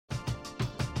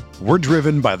We're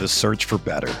driven by the search for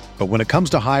better. But when it comes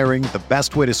to hiring, the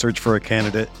best way to search for a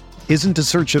candidate isn't to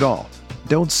search at all.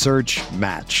 Don't search,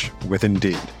 match with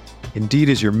Indeed. Indeed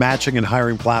is your matching and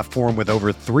hiring platform with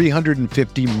over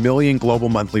 350 million global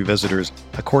monthly visitors,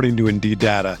 according to Indeed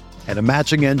data, and a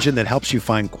matching engine that helps you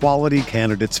find quality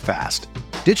candidates fast.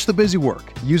 Ditch the busy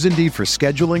work. Use Indeed for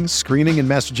scheduling, screening, and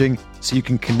messaging so you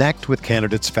can connect with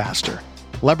candidates faster.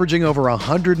 Leveraging over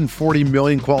 140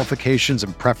 million qualifications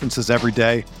and preferences every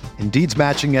day, Indeed's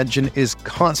matching engine is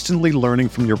constantly learning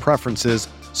from your preferences,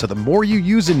 so the more you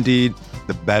use Indeed,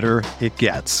 the better it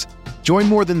gets. Join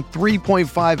more than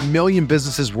 3.5 million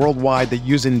businesses worldwide that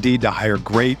use Indeed to hire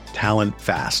great talent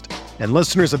fast. And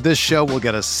listeners of this show will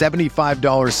get a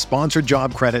 $75 sponsored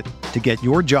job credit to get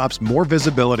your jobs more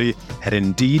visibility at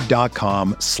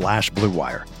Indeed.com/Blue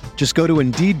Wire. Just go to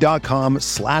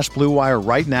Indeed.com/Blue Wire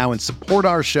right now and support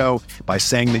our show by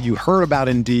saying that you heard about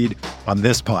Indeed on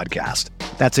this podcast.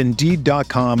 That's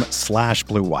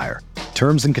Indeed.com/Blue Wire.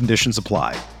 Terms and conditions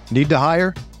apply. Need to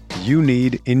hire? You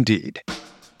need Indeed.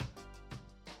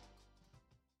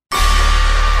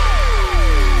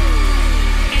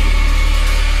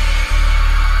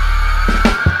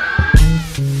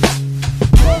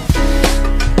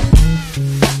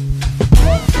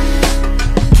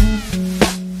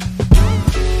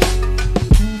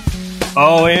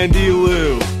 Oh, Andy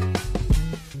Liu.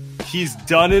 He's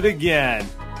done it again.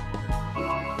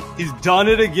 He's done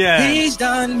it again. He's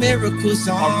done miracles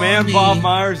on Our man me. Bob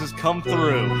Myers has come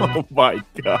through. Oh my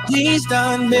God. He's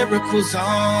done miracles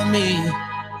on me.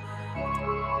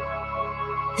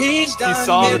 He's done He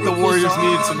saw that the miracles Warriors on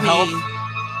needed some me. help,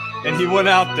 and he went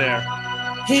out there.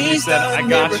 He He's said, done I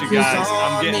got you miracles guys.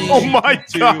 I'm on getting me. Oh my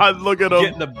GP2, God, look at him.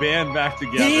 getting the band back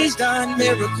together. He's done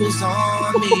miracles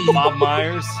on me. Bob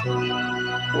Myers,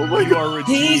 Oh my you God. are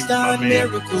redeemed, He's my done man.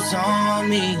 miracles on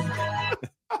me.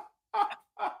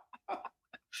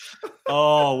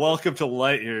 Oh, welcome to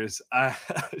Light Years.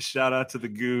 Shout out to the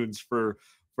Goons for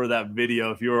that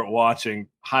video. If you weren't watching,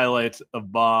 highlights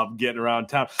of Bob getting around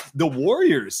town. The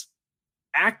Warriors,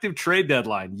 active trade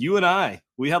deadline. You and I,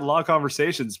 we had a lot of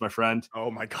conversations, my friend.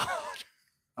 Oh my God.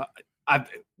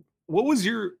 What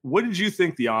did you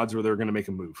think the odds were they were going to make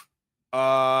a move?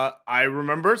 I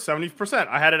remember 70%.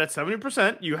 I had it at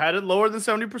 70%. You had it lower than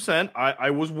 70%. I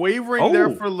was wavering there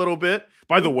for a little bit.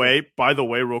 By the way,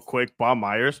 real quick, Bob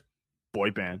Myers, boy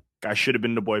band. Guy should have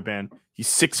been in the boy band. He's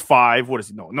 6'5". What is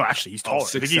he? No, actually, he's taller. I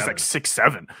think he's like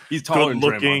 6'7". He's taller Good than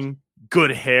looking,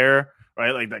 good hair,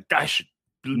 right? Like that guy should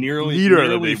nearly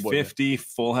than big boy band. 50,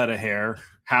 full head of hair.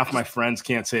 Half my friends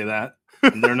can't say that.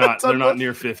 And they're not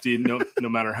near 50, no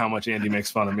matter how much Andy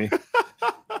makes fun of me.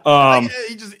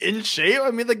 He's just in shape.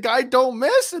 I mean, the guy don't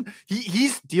miss, and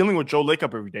he's dealing with Joe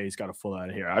Lacob every day. He's got a full head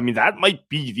of hair. I mean, that might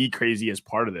be the craziest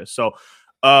part of this. So,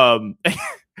 that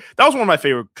was one of my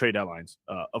favorite trade deadlines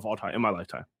of all time in my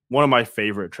lifetime. One of my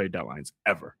favorite trade deadlines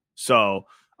ever. So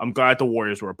I'm glad the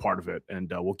Warriors were a part of it, and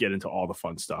we'll get into all the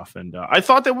fun stuff. And I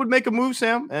thought they would make a move,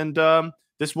 Sam, and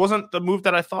this wasn't the move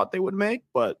that I thought they would make,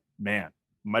 but man,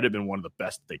 might have been one of the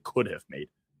best they could have made.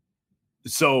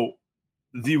 So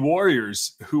the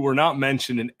Warriors, who were not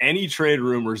mentioned in any trade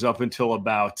rumors up until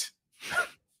about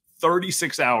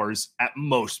 36 hours at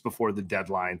most before the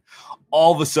deadline,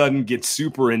 all of a sudden get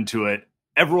super into it.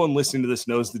 Everyone listening to this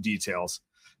knows the details.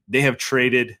 They have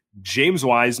traded James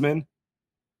Wiseman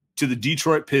to the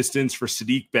Detroit Pistons for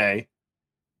Saddiq Bey,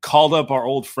 called up our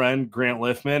old friend Grant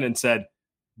Liffman and said,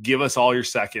 give us all your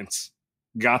seconds.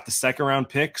 Got the second round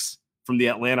picks from the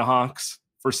Atlanta Hawks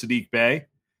for Saddiq Bey.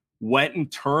 Went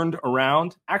and turned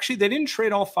around. Actually, they didn't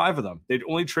trade all 5 of them. They'd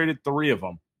only traded 3 of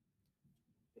them.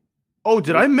 Oh,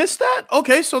 did I miss that?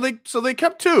 Okay, so they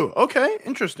kept 2. Okay,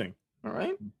 interesting. All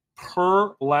right.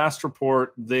 Per last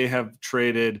report, they have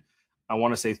traded, I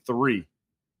want to say 3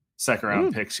 second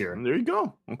round picks here. There you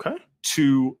go. Okay.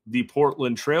 To the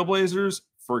Portland Trailblazers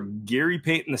for Gary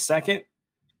Payton II.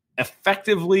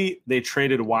 Effectively, they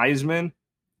traded Wiseman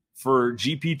for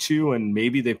GP2, and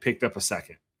maybe they picked up a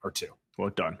second or 2. Well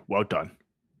done. Well done.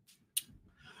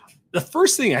 The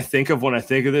first thing I think of when I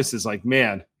think of this is like,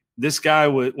 man, this guy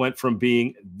went from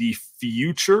being the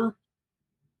future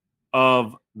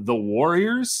of the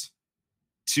Warriors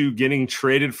to getting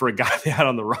traded for a guy they had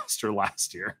on the roster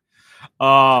last year.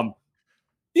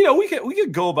 We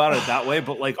could go about it that way,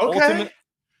 but like ultimately,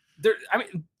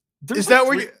 is that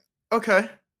where you? Okay.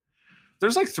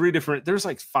 There's like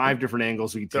 5 different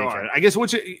angles we can take at it. I guess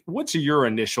what's your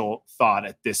initial thought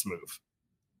at this move?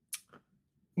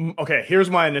 Okay, here's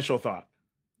my initial thought.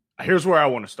 Here's where I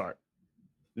want to start.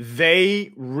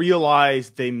 They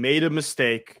realized they made a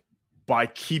mistake by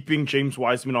keeping James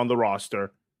Wiseman on the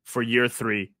roster for year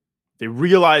 3. They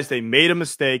realized they made a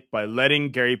mistake by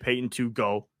letting Gary Payton 2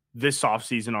 go this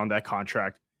offseason on that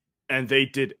contract, and they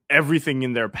did everything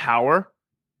in their power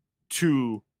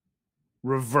to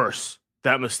reverse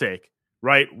that mistake,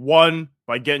 right? One,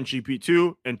 by getting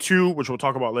GP2, and two, which we'll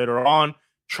talk about later on,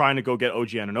 trying to go get OG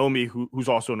Anunoby, who's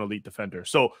also an elite defender.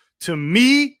 So to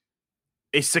me,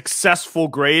 a successful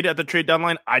grade at the trade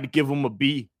deadline, I'd give them a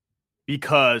B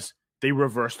because they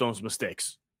reversed those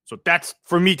mistakes. So that's,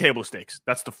 for me, table stakes.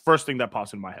 That's the first thing that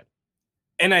pops in my head.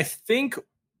 And I think,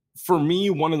 for me,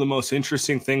 one of the most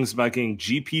interesting things about getting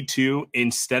GP2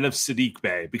 instead of Saddiq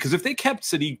Bey, because if they kept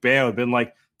Saddiq Bey, I would have been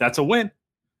like, that's a win.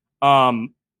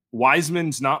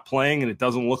 Wiseman's not playing, and it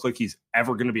doesn't look like he's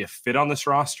ever going to be a fit on this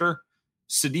roster.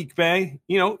 Saddiq Bey,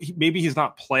 maybe he's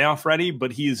not playoff ready,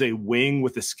 but he is a wing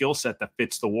with a skill set that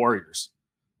fits the Warriors.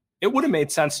 It would have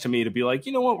made sense to me to be like,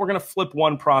 you know what, we're going to flip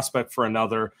one prospect for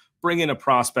another, bring in a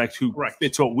prospect who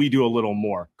fits what we do a little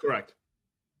more. Correct.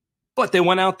 But they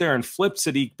went out there and flipped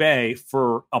Saddiq Bey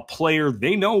for a player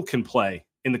they know can play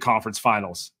in the conference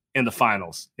finals, in the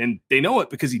finals. And they know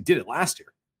it because he did it last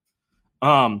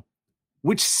year.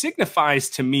 Which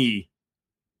signifies to me,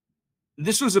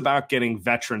 this was about getting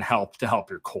veteran help to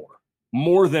help your core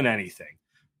more than anything.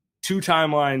 2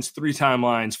 timelines, 3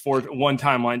 timelines, 1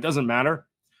 timeline, doesn't matter.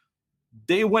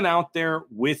 They went out there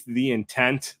with the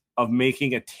intent of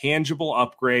making a tangible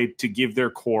upgrade to give their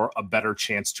core a better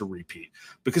chance to repeat.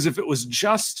 Because if it was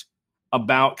just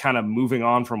about kind of moving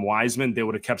on from Wiseman, they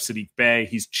would have kept Saddiq Bey.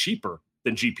 He's cheaper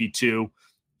than GP2.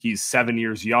 He's 7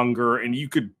 years younger, and you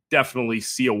could definitely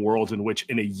see a world in which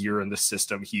in a year in the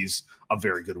system, he's a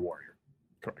very good Warrior.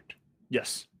 Correct.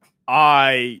 Yes.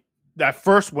 When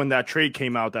that trade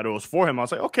came out that it was for him, I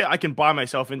was like, okay, I can buy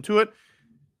myself into it.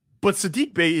 But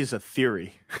Saddiq Bey is a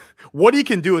theory. What he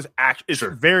can do is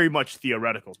very much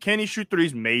theoretical. Can he shoot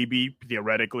threes? Maybe,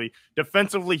 theoretically.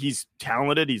 Defensively, he's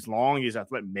talented. He's long. He's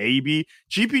athletic. Maybe.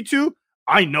 GP2,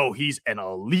 I know he's an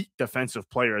elite defensive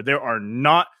player.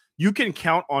 You can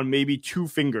count on maybe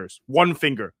 1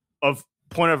 finger of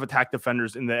point of attack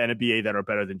defenders in the NBA that are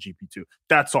better than GP2.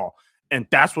 That's all. And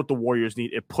that's what the Warriors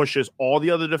need. It pushes all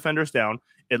the other defenders down.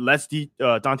 It lets Dante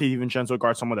DiVincenzo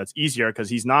guard someone that's easier because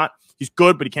he's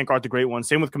good, but he can't guard the great one.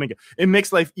 Same with Kuminga. It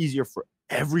makes life easier for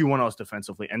everyone else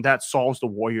defensively, and that solves the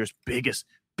Warriors' biggest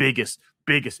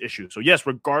issue. So yes,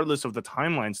 regardless of the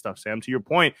timeline stuff, Sam, to your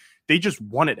point, they just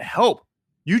wanted help.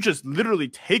 You just literally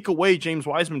take away James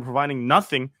Wiseman providing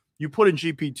nothing. You put in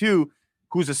GP2,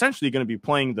 who's essentially going to be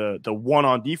playing the one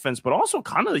on defense, but also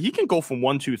kind of he can go from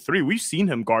 1, 2, 3. We've seen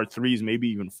him guard 3s, maybe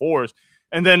even 4s.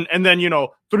 And then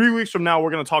 3 weeks from now,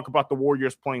 we're going to talk about the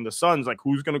Warriors playing the Suns. Like,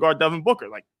 who's going to guard Devin Booker?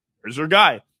 Like, there's your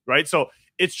guy, right? So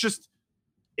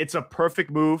it's a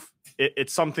perfect move.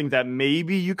 It's something that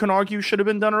maybe you can argue should have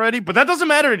been done already, but that doesn't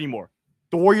matter anymore.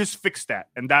 The Warriors fixed that,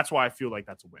 and that's why I feel like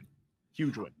that's a win.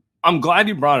 Huge win. I'm glad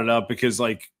you brought it up because,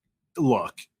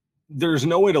 look, there's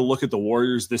no way to look at the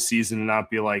Warriors this season and not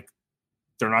be like,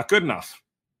 they're not good enough.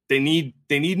 They need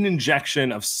an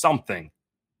injection of something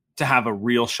to have a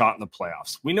real shot in the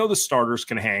playoffs. We know the starters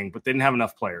can hang, but they didn't have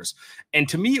enough players. And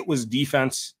to me, it was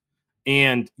defense.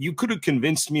 And you could have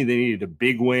convinced me they needed a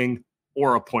big wing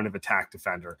or a point of attack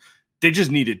defender. They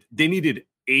needed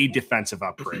a defensive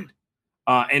upgrade.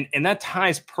 And that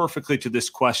ties perfectly to this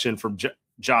question from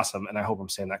Jossam, and I hope I'm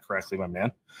saying that correctly, my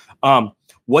man.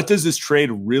 What does this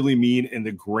trade really mean in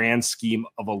the grand scheme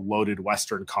of a loaded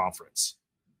Western Conference?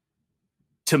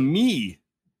 To me,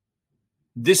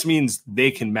 this means they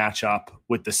can match up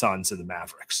with the Suns and the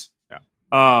Mavericks.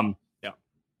 Yeah.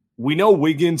 We know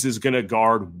Wiggins is going to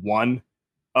guard one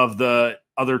of the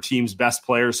other team's best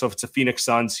players. So if it's a Phoenix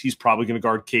Suns, he's probably going to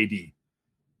guard KD.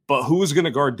 But who is going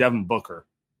to guard Devin Booker?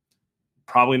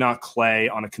 Probably not Clay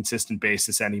on a consistent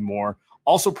basis anymore.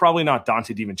 Also, probably not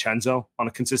Dante DiVincenzo on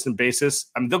a consistent basis.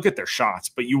 I mean, they'll get their shots,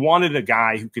 but you wanted a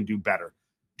guy who can do better.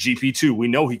 GP2, we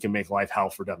know he can make life hell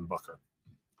for Devin Booker.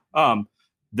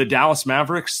 The Dallas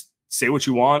Mavericks, say what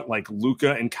you want, like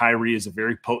Luka and Kyrie is a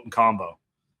very potent combo.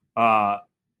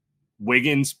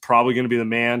 Wiggins probably going to be the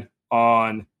man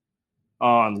on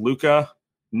Luka.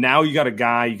 Now you got a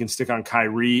guy you can stick on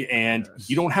Kyrie, and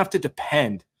you don't have to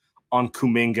depend on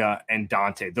Kuminga and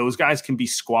Dante. Those guys can be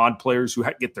squad players who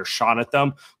get their shot at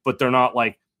them, but they're not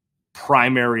like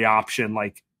primary option.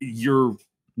 Like you're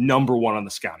number one on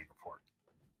the scouting report.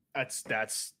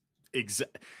 That's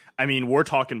exactly. I mean, we're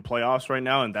talking playoffs right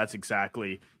now, and that's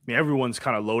exactly. I mean, everyone's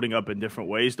kind of loading up in different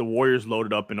ways. The Warriors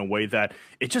loaded up in a way that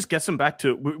it just gets them back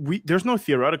to. There's no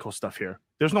theoretical stuff here.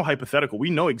 There's no hypothetical. We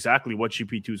know exactly what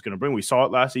GP2 is going to bring. We saw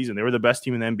it last season. They were the best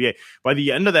team in the NBA. By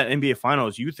the end of that NBA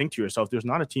Finals, you think to yourself, "There's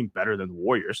not a team better than the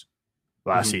Warriors."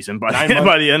 last season by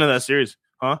by the end of that series,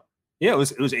 huh? Yeah, it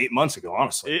was 8 months ago.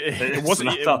 Honestly, it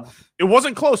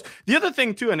wasn't close. The other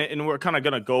thing too, and we're kind of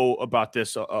gonna go about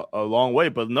this a long way,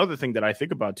 but another thing that I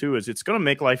think about too is it's gonna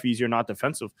make life easier, not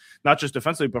just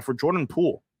defensively, but for Jordan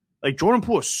Poole. Like Jordan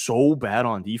Poole is so bad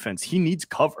on defense, he needs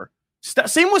cover.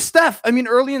 Same with Steph. I mean,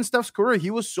 early in Steph's career,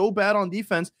 he was so bad on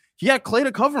defense, he had Klay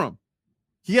to cover him.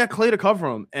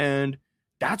 And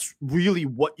that's really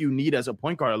what you need as a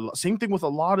point guard. Same thing with a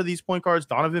lot of these point guards,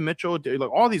 Donovan Mitchell,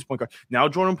 like all these point guards. Now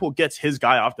Jordan Poole gets his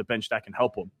guy off the bench that can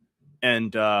help him.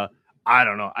 And I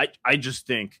don't know. I just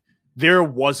think there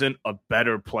wasn't a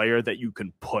better player that you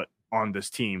can put on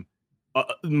this team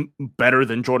better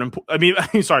than Jordan Poole. I mean,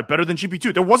 sorry, better than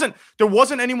GP2. There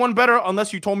wasn't anyone better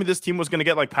unless you told me this team was going to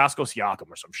get like Pascal Siakam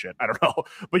or some shit. I don't know.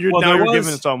 But you're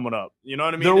giving someone up. You know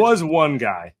what I mean? There was one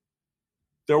guy.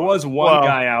 There was one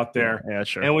guy out there. Yeah,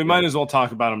 sure. And we might as well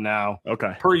talk about him now.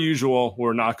 Okay. Per usual,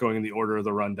 we're not going in the order of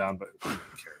the rundown, but who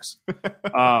cares?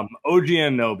 OG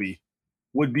Anunoby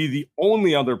would be the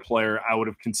only other player I would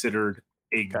have considered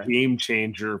a game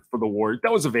changer for the Warriors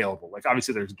that was available. Like,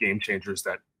 obviously, there's game changers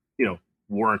that,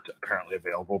 weren't apparently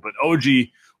available. But OG,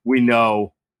 we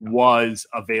know, was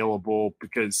available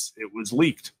because it was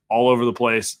leaked all over the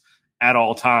place at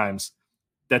all times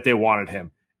that they wanted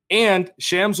him. And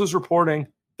Shams was reporting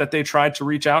that they tried to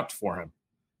reach out for him.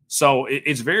 So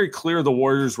it's very clear the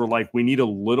Warriors were like, we need a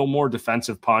little more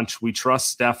defensive punch. We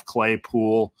trust Steph, Klay,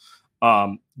 Poole,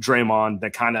 Draymond,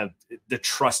 that kind of the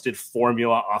trusted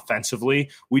formula offensively.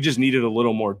 We just needed a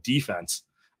little more defense.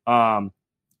 And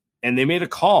they made a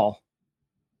call.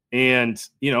 And,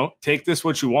 take this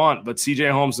what you want. But CJ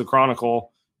Holmes, the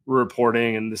Chronicle,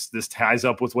 reporting, and this ties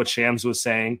up with what Shams was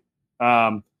saying.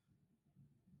 They're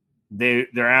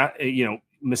at,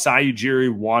 Masai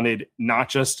Ujiri wanted not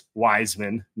just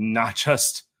Wiseman, not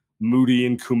just Moody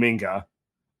and Kuminga,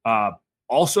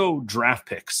 also draft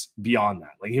picks beyond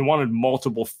that. Like, he wanted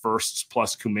multiple firsts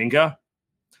plus Kuminga.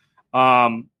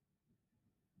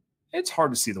 It's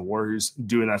hard to see the Warriors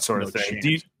doing that sort of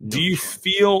thing. Do you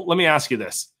feel, let me ask you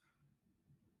this.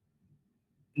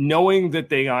 Knowing that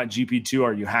they got GP2,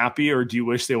 are you happy, or do you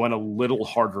wish they went a little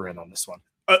harder in on this one?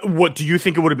 What do you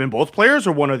think it would have been, both players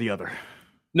or one or the other?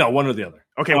 No, one or the other.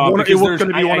 Okay, it was going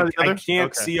to be one or the other. I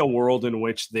can't see a world in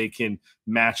which they can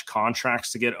match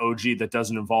contracts to get OG that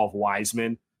doesn't involve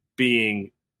Wiseman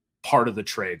being part of the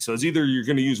trade. So it's either you're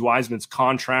going to use Wiseman's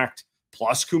contract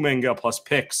plus Kuminga plus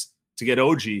picks to get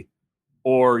OG,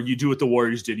 or you do what the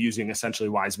Warriors did, using essentially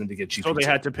Wiseman to get GP2. So they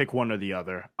had to pick one or the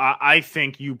other. I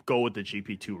think you go with the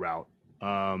GP2 route.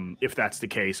 If that's the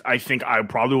case, I think I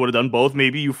probably would have done both.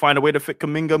 Maybe you find a way to fit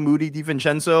Kuminga, Moody,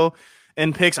 DiVincenzo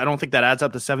and picks. I don't think that adds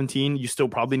up to 17. You still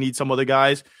probably need some other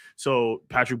guys. So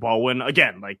Patrick Baldwin,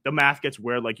 again, like the math gets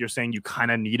weird. Like you're saying, you kind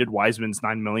of needed Wiseman's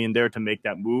 $9 million there to make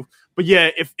that move. But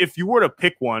yeah, if you were to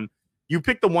pick one, you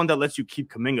pick the one that lets you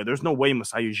keep Kuminga. There's no way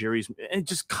Masai Ujiri's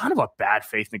just kind of a bad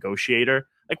faith negotiator.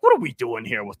 Like, what are we doing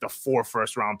here with the 4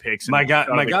 first-round picks? My guy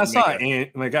saw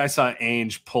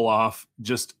Ainge pull off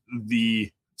just the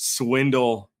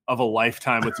swindle of a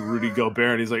lifetime with Rudy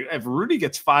Gobert, and he's like, if Rudy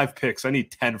gets 5 picks, I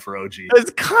need 10 for OG.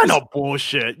 It's kind of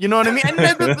bullshit. You know what I mean? And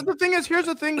the thing is, here's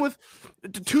the thing with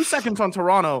 2 seconds on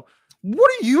Toronto. What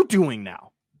are you doing now?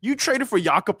 You traded for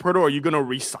Jakob Poeltl. Are you going to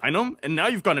re-sign him? And now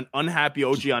you've got an unhappy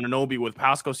OG Anunoby with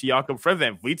Pascal Siakam. Fred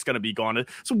VanVleet's going to be gone.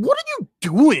 So what are you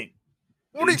doing?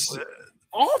 What is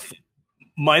awful?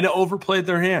 Might have overplayed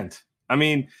their hand. I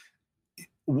mean,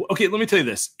 okay, let me tell you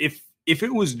this. If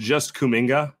it was just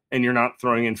Kuminga and you're not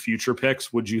throwing in future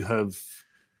picks, would you have?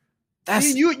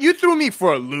 You threw me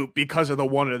for a loop because of the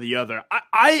one or the other.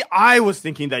 I was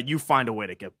thinking that you find a way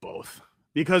to get both.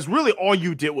 Because really all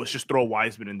you did was just throw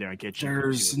Wiseman in there and get you.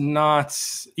 There's not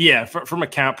 – yeah, from a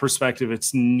cap perspective,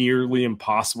 it's nearly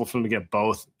impossible for them to get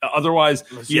both. Otherwise,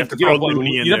 you have to go with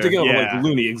Looney in there. You have to go with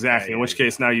Looney, exactly, in which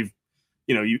case now you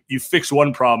fixed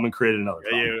one problem and created another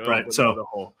problem. Right,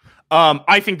 so –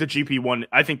 I think the GP one.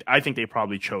 I think they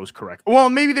probably chose correct. Well,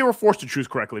 maybe they were forced to choose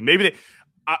correctly. Maybe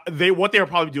what they were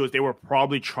probably doing is they were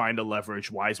probably trying to leverage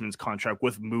Wiseman's contract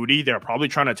with Moody. They're probably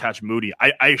trying to attach Moody.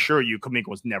 I assure you, Kuminga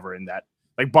was never in that.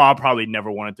 Like Bob probably never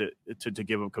wanted to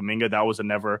give up Kuminga. That was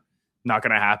not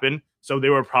going to happen. So they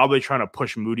were probably trying to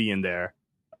push Moody in there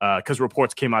because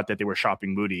reports came out that they were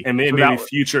shopping Moody and maybe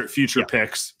future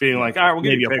picks, being like, all right, we'll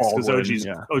give you picks because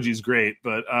OG's great,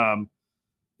 but.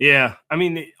 Yeah, I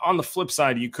mean, on the flip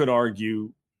side, you could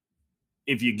argue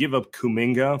if you give up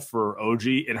Kuminga for OG,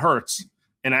 it hurts.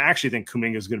 And I actually think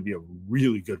Kuminga is going to be a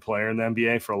really good player in the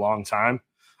NBA for a long time.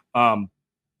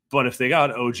 But if they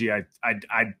got OG,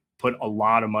 I'd put a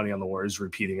lot of money on the Warriors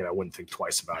repeating it. I wouldn't think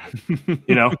twice about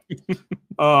it,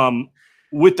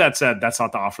 with that said, that's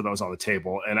not the offer that was on the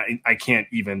table, and I can't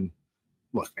even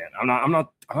look, man. I'm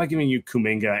not giving you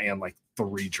Kuminga and like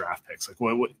 3 draft picks. Like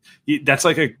what that's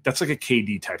like a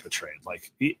KD type of trade.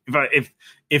 Like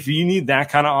if you need that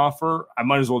kind of offer, I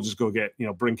might as well just go get,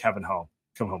 bring Kevin home.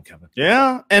 Come home, Kevin.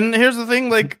 Yeah, and here's the thing,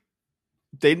 like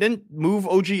they didn't move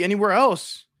OG anywhere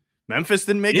else. Memphis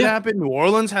didn't make it happen. New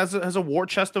Orleans has a war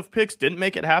chest of picks, didn't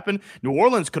make it happen. New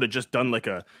Orleans could have just done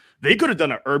they could have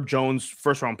done an Herb Jones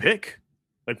first round pick.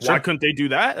 Like, why couldn't they do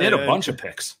that? They had a bunch of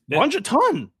picks. A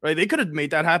ton, right? They could have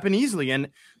made that happen easily. And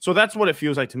so that's what it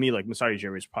feels like to me. Like, Masai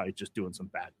Ujiri is probably just doing some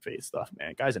bad faith stuff,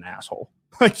 man. Guy's an asshole.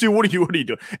 Like, dude, what are you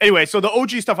doing? Anyway, so the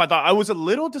OG stuff, I was a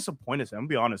little disappointed. I'm going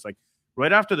to be honest. Like,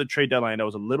 right after the trade deadline, I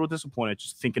was a little disappointed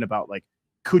just thinking about, like,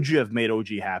 could you have made OG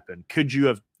happen? Could you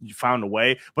have found a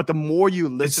way? But the more you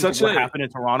listen to what happened in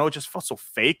Toronto, it just felt so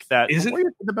fake that the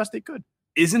Warriors did the best they could.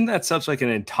 Isn't that such like an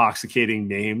intoxicating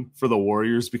name for the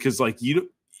Warriors? Because like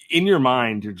in your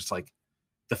mind, you're just like,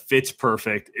 the fit's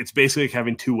perfect. It's basically like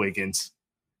having 2 Wiggins.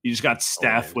 You just got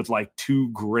Steph with like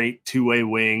 2 great 2-way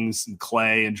wings and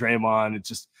Clay and Draymond.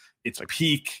 It's like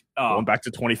peak. Going back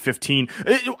to 2015.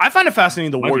 I find it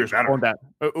fascinating the Warriors on that.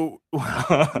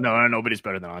 No, nobody's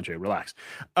better than Andre. Relax.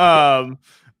 Fair.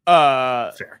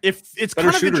 If it's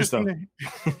better kind of interesting.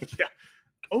 Yeah.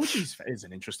 OG is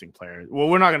an interesting player. Well,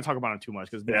 we're not going to talk about him too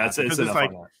much because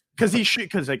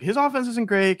like his offense isn't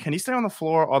great. Can he stay on the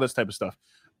floor? All this type of stuff.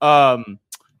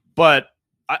 But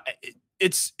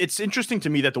it's interesting to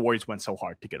me that the Warriors went so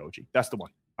hard to get OG. That's the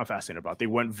one I'm fascinated about. They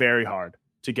went very hard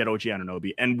to get OG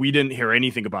Anunoby, and we didn't hear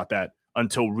anything about that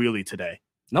until really today.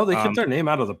 No, they kept their name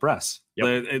out of the press.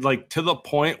 Yep. Like to the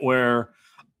point where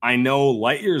I know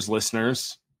Lightyear's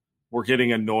listeners were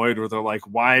getting annoyed, where they're like,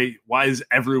 why is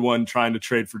everyone trying to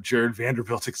trade for Jared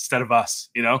Vanderbilt instead of us?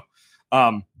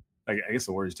 I guess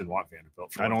the Warriors didn't want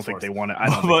Vanderbilt. I don't think they wanted. I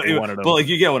don't think they wanted him. But like,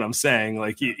 you get what I'm saying.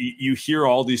 Like you hear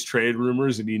all these trade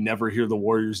rumors and you never hear the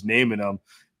Warriors name in them.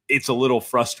 It's a little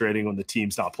frustrating when the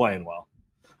team's not playing well.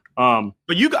 But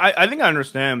I think I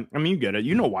understand. I mean, you get it.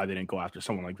 You know why they didn't go after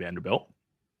someone like Vanderbilt.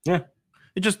 Yeah.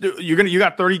 It just you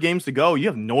got 30 games to go. You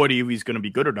have no idea if he's going to be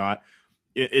good or not.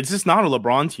 It's just not a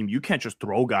LeBron team. You can't just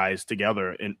throw guys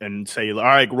together and say, all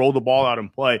right, roll the ball out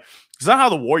and play. It's not how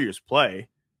the Warriors play.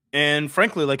 And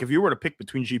frankly, like if you were to pick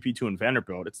between GP2 and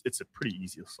Vanderbilt, it's a pretty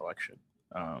easy selection.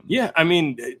 Yeah, I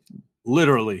mean,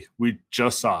 literally, we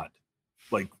just saw it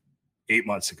like 8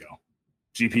 months ago.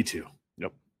 GP2.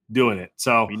 Yep. Doing it.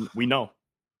 So we know.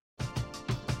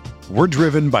 We're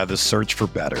driven by the search for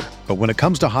better. But when it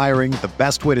comes to hiring, the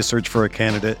best way to search for a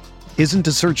candidate isn't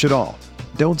to search at all.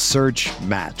 Don't search,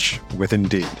 match with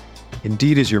Indeed.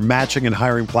 Indeed is your matching and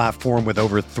hiring platform with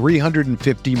over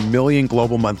 350 million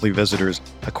global monthly visitors,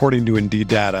 according to Indeed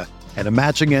data, and a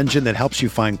matching engine that helps you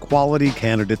find quality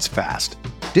candidates fast.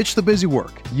 Ditch the busy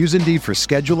work. Use Indeed for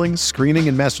scheduling, screening,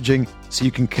 and messaging so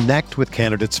you can connect with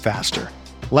candidates faster.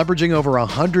 Leveraging over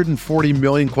 140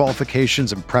 million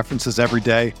qualifications and preferences every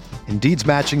day, Indeed's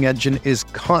matching engine is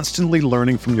constantly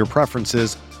learning from your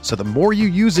preferences, so the more you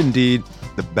use Indeed,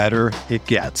 the better it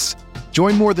gets.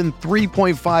 Join more than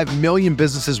 3.5 million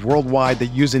businesses worldwide that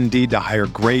use Indeed to hire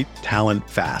great talent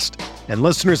fast. And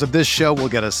listeners of this show will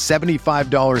get a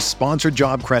 $75 sponsored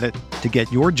job credit to get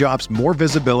your jobs more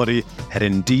visibility at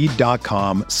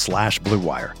Indeed.com/Blue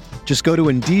Wire. Just go to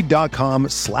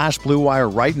Indeed.com/Blue Wire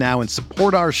right now and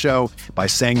support our show by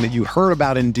saying that you heard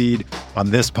about Indeed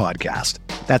on this podcast.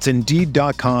 That's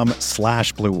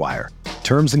Indeed.com/Blue Wire.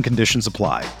 Terms and conditions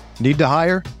apply. Need to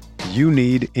hire? You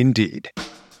need Indeed.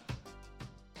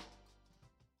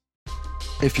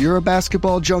 If you're a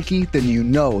basketball junkie, then you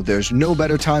know there's no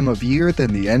better time of year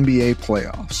than the NBA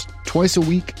playoffs. Twice a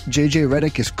week, JJ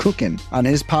Redick is cooking on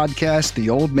his podcast, The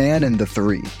Old Man and the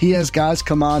Three. He has guys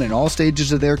come on in all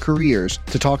stages of their careers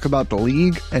to talk about the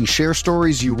league and share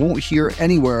stories you won't hear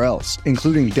anywhere else,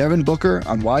 including Devin Booker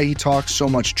on why he talks so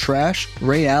much trash,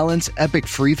 Ray Allen's epic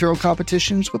free throw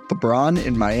competitions with LeBron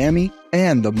in Miami,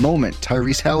 and the moment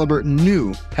Tyrese Halliburton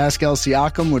knew Pascal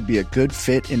Siakam would be a good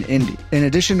fit in Indy. In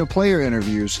addition to player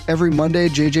interviews, every Monday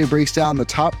JJ breaks down the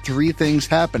top 3 things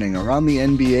happening around the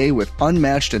NBA with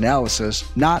unmatched analysis,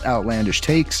 not outlandish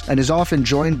takes, and is often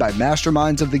joined by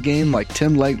masterminds of the game like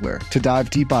Tim Legler to dive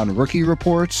deep on rookie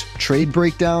reports, trade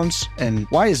breakdowns, and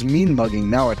why is mean mugging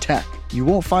now a tech. You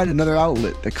won't find another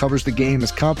outlet that covers the game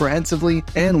as comprehensively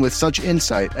and with such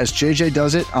insight as JJ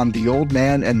does it on The Old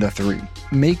Man and the Three.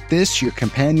 Make this your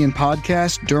companion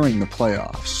podcast during the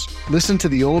playoffs. Listen to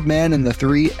The Old Man and the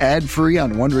Three ad-free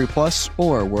on Wondery Plus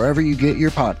or wherever you get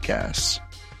your podcasts.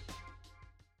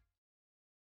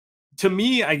 To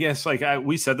me, I guess, like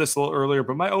we said this a little earlier,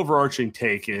 but my overarching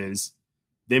take is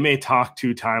they may talk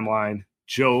to timeline.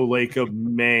 Joe Lacob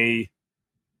may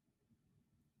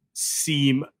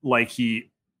seem like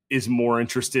he is more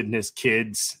interested in his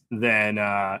kids than,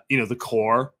 the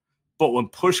core. But when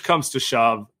push comes to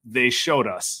shove, they showed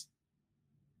us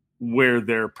where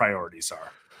their priorities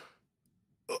are.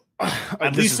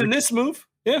 At least in this move.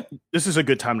 Yeah. This is a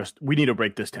good time we need to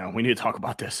break this down. We need to talk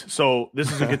about this. So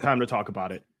this is a good time to talk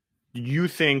about it. Do you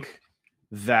think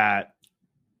that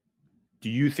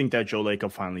Joe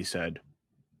Lacob finally said,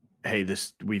 hey,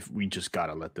 we just got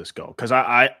to let this go? Because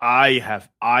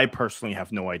I personally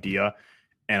have no idea.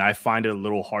 And I find it a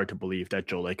little hard to believe that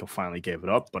Joe Lacob finally gave it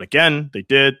up. But again, they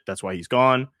did. That's why he's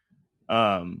gone.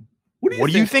 What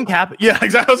do you think happened? Yeah,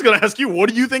 exactly. I was going to ask you, what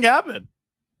do you think happened?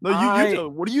 No,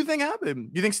 what do you think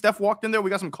happened? You think Steph walked in there?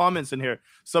 We got some comments in here.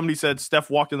 Somebody said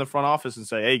Steph walked in the front office and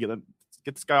say, hey, get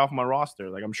this guy off my roster.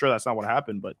 Like, I'm sure that's not what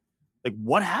happened, but like,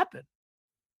 what happened?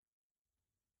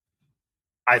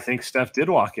 I think Steph did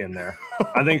walk in there.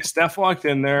 I think Steph walked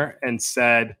in there and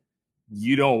said,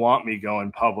 you don't want me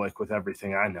going public with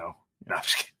everything I know. No, I'm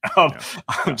just kidding.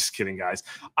 I'm just kidding, guys.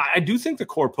 I do think the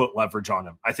core put leverage on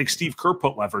him. I think Steve Kerr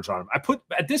put leverage on him.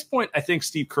 At this point, I think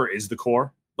Steve Kerr is the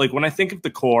core. Like, when I think of the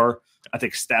core, I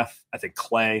think Steph, I think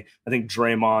Clay, I think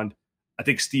Draymond, I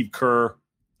think Steve Kerr,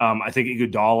 I think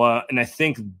Iguodala, and I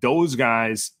think those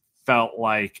guys felt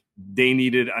like they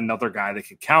needed another guy they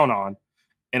could count on,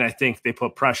 and I think they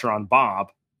put pressure on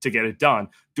Bob to get it done.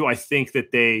 Do I think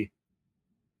that they,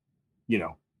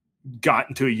 got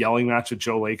into a yelling match with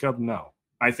Joe Lacob? No.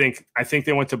 I think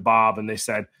they went to Bob and they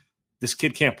said, this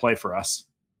kid can't play for us.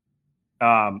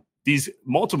 These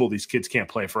kids can't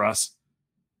play for us.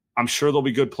 I'm sure they'll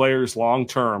be good players long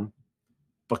term,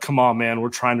 but come on, man, we're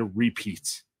trying to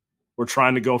repeat. We're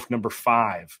trying to go for number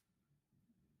 5.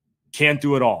 Can't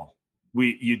do it all.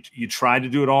 You try to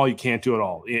do it all, you can't do it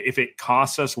all. If it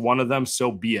costs us one of them,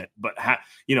 so be it. But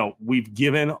we've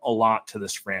given a lot to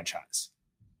this franchise,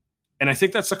 and I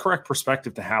think that's the correct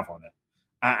perspective to have on it.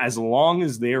 As long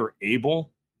as they are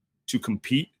able to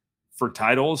compete for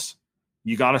titles,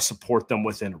 you got to support them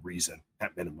within reason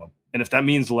at minimum. And if that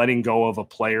means letting go of a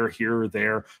player here or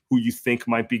there who you think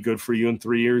might be good for you in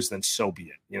 3 years, then so be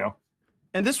it,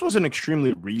 And this was an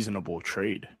extremely reasonable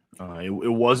trade.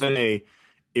 It wasn't a,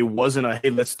 hey,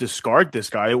 let's discard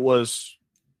this guy. It was,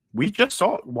 we just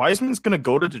saw Wiseman's going to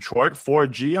go to Detroit for a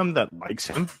GM that likes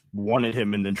him, wanted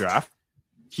him in the draft.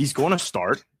 He's going to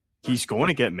start. He's going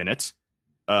to get minutes.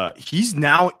 He's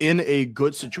now in a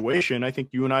good situation. I think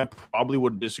you and I probably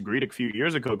would have disagreed a few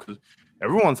years ago because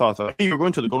everyone thought that, hey, you're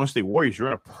going to the Golden State Warriors. You're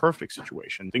in a perfect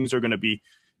situation. Things are going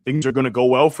to go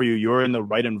well for you. You're in the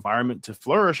right environment to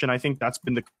flourish. And I think that's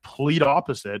been the complete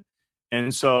opposite.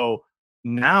 And so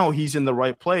now he's in the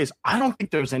right place. I don't think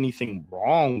there's anything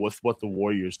wrong with what the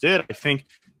Warriors did. I think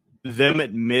them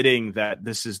admitting that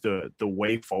this is the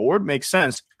way forward makes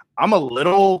sense. I'm a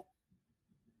little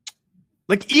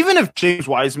like, even if James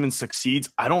Wiseman succeeds,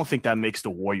 I don't think that makes the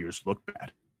Warriors look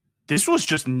bad. This was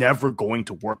just never going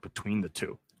to work between the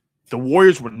two. The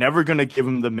Warriors were never going to give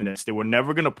him the minutes. They were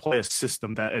never going to play a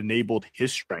system that enabled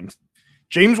his strength.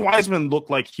 James Wiseman looked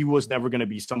like he was never going to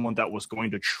be someone that was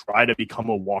going to try to become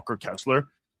a Walker Kessler.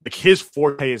 Like, his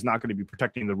forte is not going to be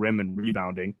protecting the rim and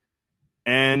rebounding.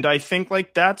 And I think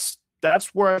like that's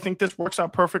where I think this works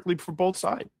out perfectly for both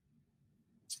sides.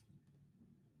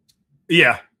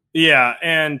 Yeah.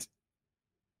 And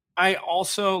I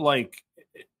also like,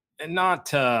 not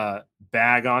to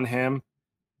bag on him,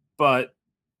 but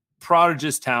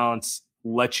Prodigy's talents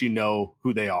let you know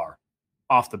who they are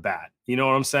off the bat. You know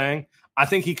what I'm saying? I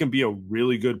think he can be a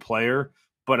really good player,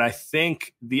 but I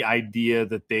think the idea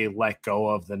that they let go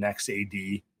of the next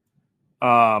AD,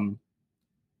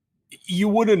 you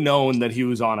would have known that he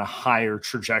was on a higher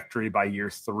trajectory by year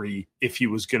 3 if he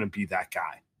was going to be that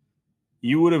guy.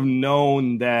 You would have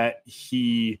known that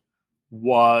he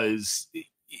was,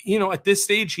 at this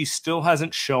stage, he still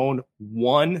hasn't shown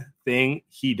one thing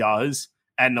he does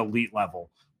at an elite level.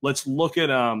 Let's look at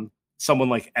someone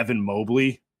like Evan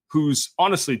Mobley, who's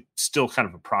honestly still kind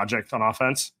of a project on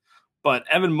offense. But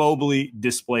Evan Mobley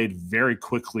displayed very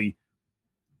quickly,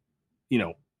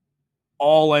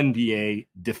 all NBA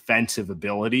defensive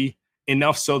ability,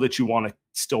 enough so that you want to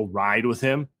still ride with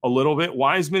him a little bit.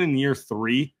 Wiseman in year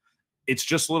 3, it's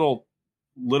just little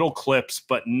clips,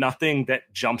 but nothing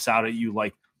that jumps out at you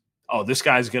like, oh, this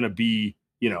guy's going to be,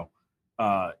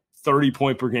 30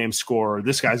 point per game scorer.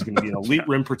 This guy's going to be an elite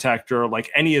rim protector,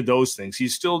 like any of those things.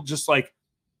 He's still just like,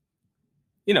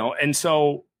 and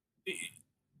so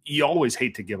you always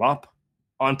hate to give up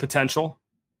on potential,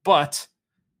 but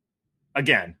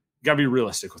again, you got to be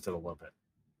realistic with it a little bit.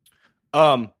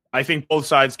 I think both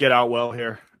sides get out well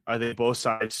here. I think both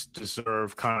sides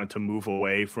deserve kind of to move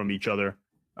away from each other.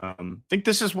 I think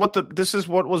this is what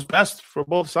was best for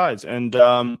both sides, and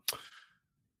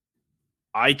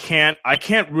I can't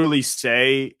really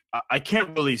say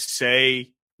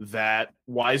that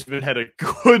Wiseman had a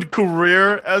good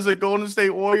career as a Golden State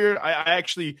Warrior. I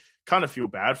actually kind of feel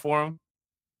bad for him,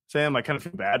 Sam. I kind of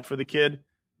feel bad for the kid.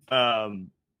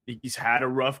 He's had a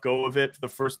rough go of it for the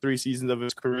first 3 seasons of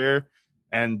his career,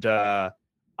 and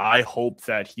I hope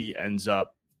that he ends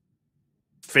up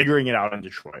figuring it out in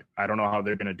Detroit. I don't know how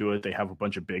they're going to do it. They have a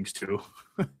bunch of bigs too.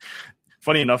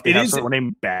 Funny enough, they have someone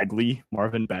named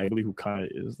Marvin Bagley, who kind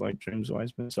of is like James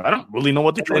Wiseman. So I don't really know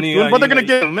what Detroit's doing, but they're going to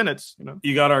give him minutes.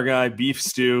 You got our guy Beef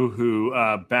Stew, who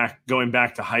going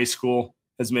back to high school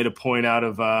has made a point out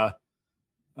of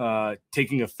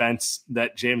taking offense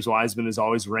that James Wiseman is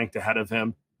always ranked ahead of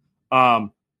him.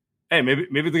 Hey,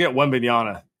 maybe they get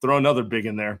Wembanyama. Throw another big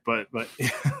in there, but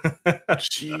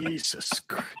Jesus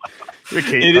Christ.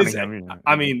 It is.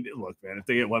 I mean, look, man, if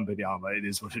they get Wembanyama, it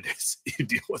is what it is. You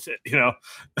deal with it.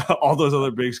 All those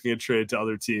other bigs can get traded to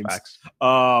other teams.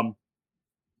 We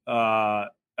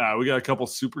got a couple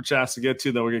super chats to get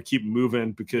to, then we're gonna keep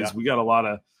moving because we got a lot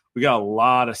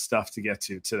of stuff to get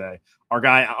to today. Our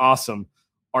guy, awesome.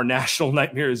 Our national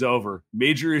nightmare is over.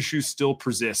 Major issues still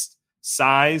persist.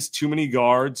 Size, too many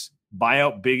guards,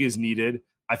 buyout big is needed.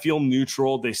 I feel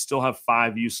neutral. They still have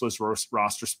 5 useless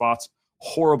roster spots.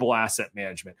 Horrible asset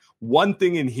management. One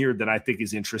thing in here that I think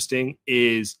is interesting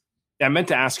is, I meant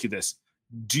to ask you this.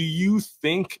 Do you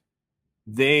think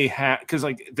they have, because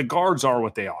like the guards are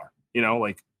what they are,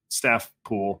 like Steph,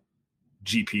 Poole,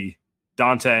 GP,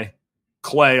 Dante,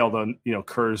 Clay, although,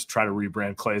 Kerr's trying to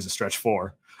rebrand Clay as a stretch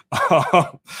 4.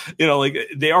 Like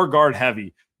they are guard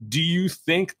heavy. Do you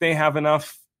think they have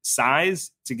enough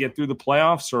size to get through the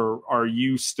playoffs, or are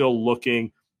you still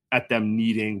looking at them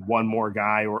needing one more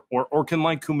guy, or can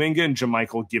like Kuminga and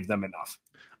JaMychal give them enough?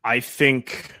 I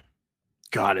think,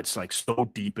 God, it's like so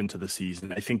deep into the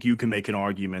season. I think you can make an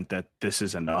argument that this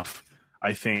is enough.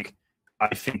 I think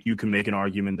you can make an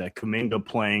argument that Kuminga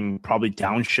playing probably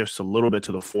downshifts a little bit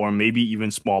to the 4, maybe even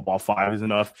small ball 5 is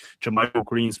enough. JaMychal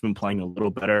Green's been playing a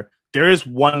little better. There is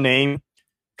one name,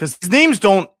 because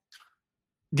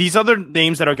these other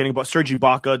names that are getting bought, Serge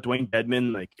Ibaka, Dwayne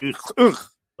Dedmon, like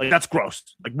that's gross.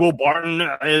 Like Will Barton,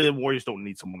 the Warriors don't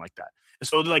need someone like that.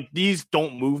 So like these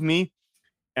don't move me.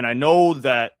 And I know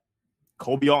that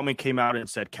Kobe Altman came out and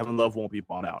said Kevin Love won't be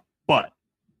bought out. But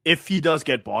if he does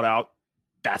get bought out,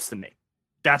 that's the name.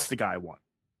 That's the guy I want.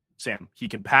 Sam, he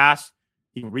can pass,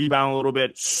 he can rebound a little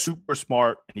bit, super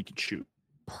smart, and he can shoot.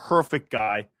 Perfect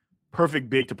guy, perfect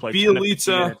big to play.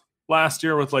 Bielitsa last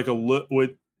year with a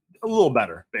little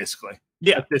better, basically.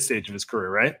 Yeah, at this stage of his career,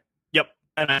 right? Yep.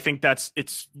 And I think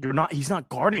he's not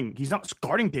guarding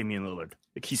Damian Lillard.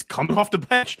 Like he's coming off the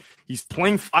bench. He's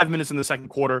playing 5 minutes in the second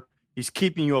quarter. He's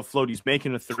keeping you afloat. He's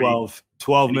making a 3.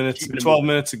 12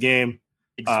 minutes a game.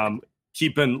 Exactly.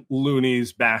 Keeping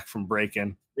loonies back from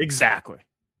breaking. Exactly.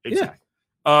 Yeah.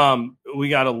 We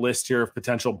got a list here of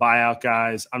potential buyout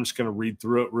guys. I'm just going to read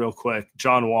through it real quick.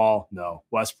 John Wall, no.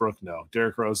 Westbrook, no.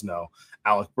 Derrick Rose, no.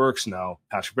 Alec Burks, no.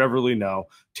 Patrick Beverley, no.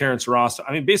 Terrence Ross.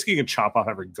 I mean, basically, you can chop off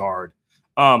every guard.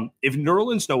 If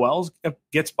Nerlens Noel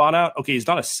gets bought out, okay, he's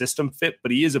not a system fit,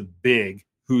 but he is a big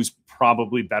who's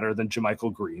probably better than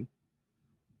JaMychal Green.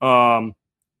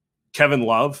 Kevin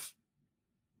Love,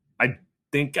 I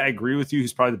think I agree with you.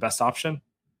 He's probably the best option.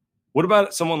 What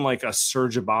about someone like a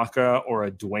Serge Ibaka or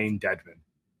a Dwayne Dedmon?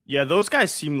 Yeah, those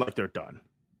guys seem like they're done.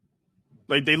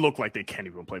 Like they look like they can't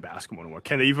even play basketball anymore.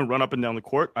 Can they even run up and down the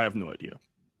court? I have no idea.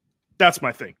 That's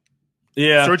my thing.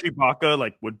 Yeah, Serge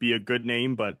Ibaka would be a good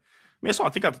name, but I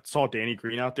think I saw Danny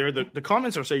Green out there. The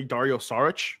comments are saying Dario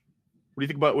Saric. What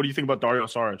do you think about Dario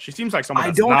Saric? He seems like someone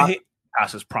that's not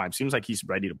past his prime. Seems like he's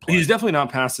ready to play. He's definitely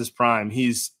not past his prime.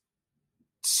 He's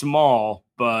small,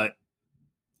 but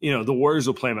the Warriors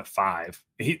will play him at 5.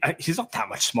 He's not that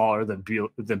much smaller than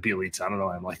Bielitsa. I don't know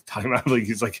why I'm like talking about him. Like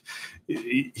he's like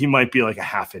he might be like a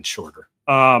half inch shorter.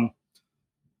 But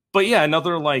yeah,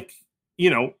 another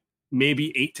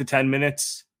maybe 8 to 10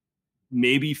 minutes,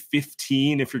 maybe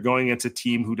 15 if you're going against a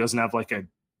team who doesn't have like a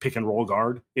pick and roll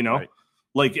guard. Right.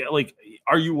 Like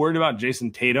are you worried about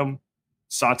Jason Tatum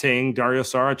sauteing Dario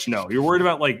Saric? No, you're worried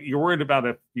about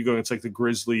if you go against like the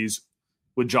Grizzlies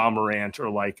with John Morant or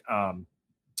like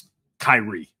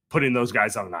Kyrie, putting those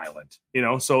guys on an island,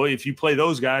 So if you play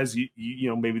those guys,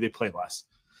 you maybe they play less.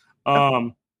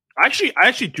 I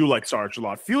actually do like Sarge a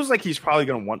lot. Feels like he's probably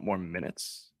going to want more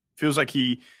minutes. Feels like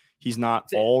he's not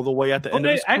all the way at the end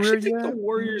of his career. I actually think the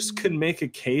Warriors can make a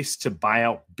case to buy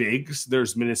out bigs.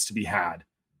 There's minutes to be had.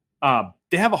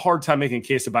 They have a hard time making a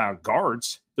case about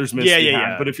guards. There's Misty.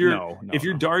 Yeah. But if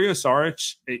you're Dario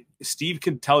Saric, Steve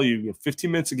can tell you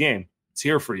 15 minutes a game. It's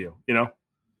here for you.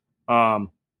 All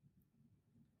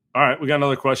right, we got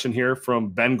another question here from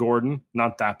Ben Gordon.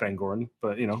 Not that Ben Gordon,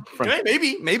 but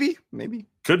maybe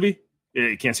could be.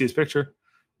 You can't see his picture.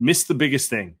 Missed the biggest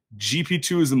thing.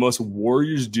 GP2 is the most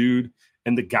Warriors dude,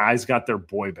 and the guys got their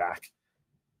boy back.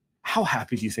 How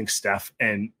happy do you think Steph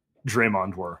and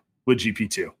Draymond were with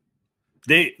GP2?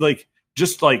 They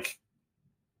just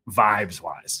vibes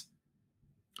wise.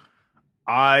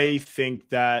 I think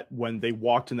that when they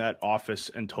walked in that office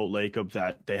and told Lacob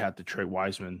that they had to trade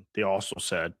Wiseman, they also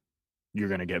said, "You're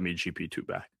going to get me GP2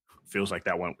 back." Feels like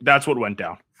that's what went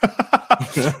down.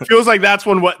 Feels like that's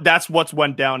what's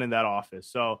went down in that office.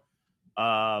 So,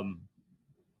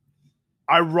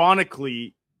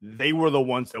 ironically, they were the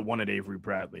ones that wanted Avery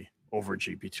Bradley over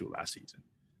GP2 last season.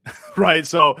 Right?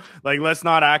 So, let's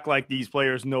not act like these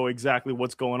players know exactly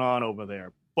what's going on over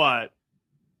there. But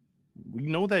we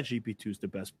know that GP2 is the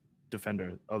best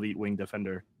defender, elite wing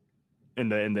defender in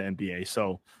the NBA.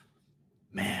 So,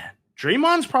 man,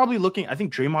 Draymond's probably I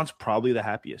think Draymond's probably the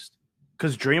happiest,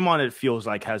 because Draymond, it feels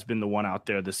like, has been the one out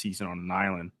there this season on an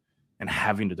island and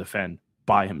having to defend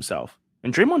by himself.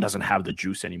 And Draymond doesn't have the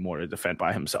juice anymore to defend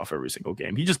by himself every single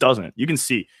game. He just doesn't. You can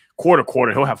see quarter,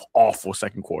 he'll have awful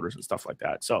second quarters and stuff like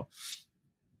that. So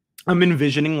I'm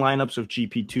envisioning lineups of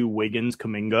GP2, Wiggins,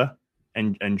 Kuminga,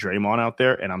 and Draymond out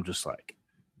there, and I'm just like,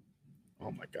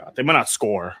 oh my God. They might not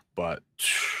score, but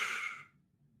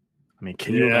I mean,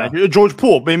 can you imagine? George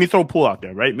Poole, maybe throw Poole out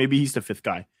there, right? Maybe he's the fifth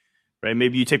guy, right?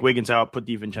 Maybe you take Wiggins out, put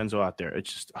DiVincenzo out there.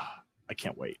 It's just, I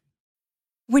can't wait.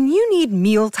 When you need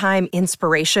mealtime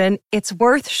inspiration, it's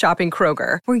worth shopping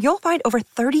Kroger, where you'll find over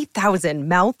 30,000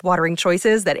 mouth-watering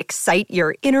choices that excite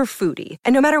your inner foodie.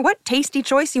 And no matter what tasty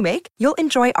choice you make, you'll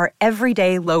enjoy our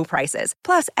everyday low prices,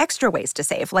 plus extra ways to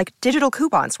save, like digital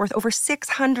coupons worth over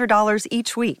 $600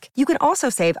 each week. You can also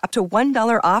save up to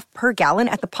 $1 off per gallon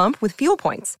at the pump with fuel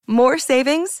points. More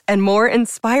savings and more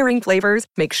inspiring flavors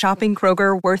make shopping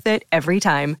Kroger worth it every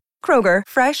time. Kroger,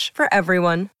 fresh for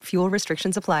everyone. Fuel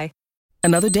restrictions apply.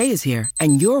 Another day is here,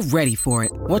 and you're ready for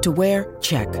it. What to wear?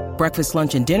 Check. Breakfast,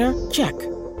 lunch, and dinner? Check.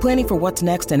 Planning for what's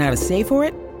next and how to save for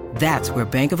it? That's where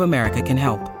Bank of America can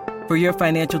help. For your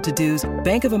financial to-dos,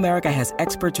 Bank of America has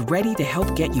experts ready to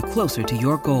help get you closer to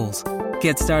your goals.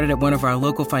 Get started at one of our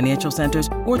local financial centers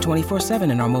or 24/7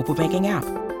 in our mobile banking app.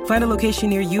 Find a location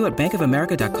near you at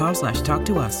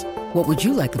bankofamerica.com/talktous. What would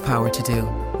you like the power to do?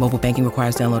 Mobile banking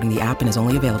requires downloading the app and is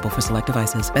only available for select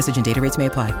devices. Message and data rates may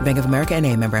apply. Bank of America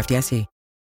NA, member FDIC.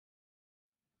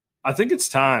 I think it's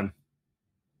time.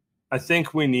 I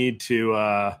think we need to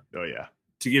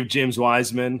to give James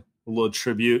Wiseman a little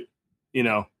tribute.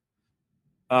 The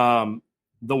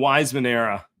Wiseman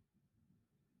era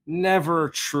never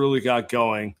truly got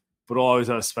going, but always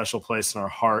had a special place in our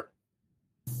heart.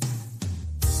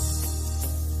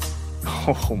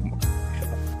 Oh my.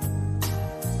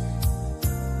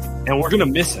 And we're going to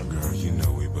miss him.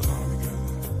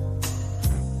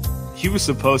 He was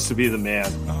supposed to be the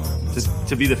man,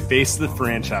 to be the face of the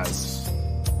franchise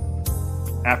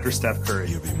after Steph Curry.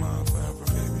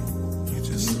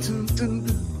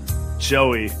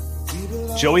 Joey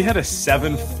had a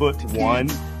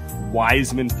 7'1"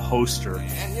 Wiseman poster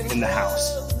in the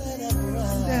house.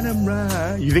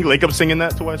 You think Lakeup's singing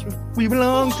that to Wiseman? We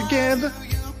belong together.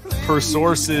 Per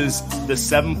sources, the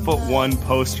 7'1"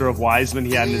 poster of Wiseman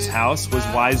he had in his house was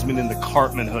Wiseman in the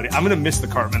Cartman hoodie. I'm gonna miss the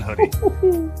Cartman hoodie.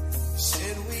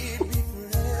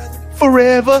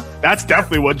 Forever. That's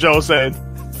definitely what Joe said.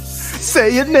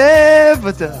 Say it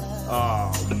never done.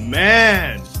 Oh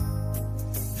man!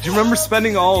 Do you remember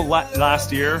spending all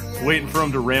last year waiting for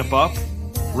him to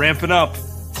ramping up?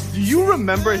 Do you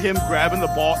remember him grabbing the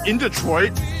ball in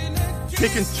Detroit,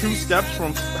 taking 2 steps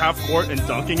from half court and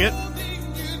dunking it?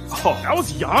 Oh, that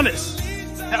was Giannis.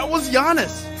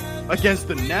 Against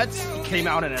the Nets. He came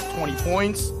out and had 20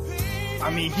 points. I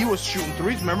mean, he was shooting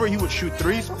threes. Remember, he would shoot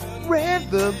threes.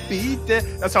 Rather be dead.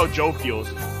 That's how Joe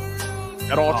feels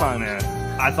at all times. Man,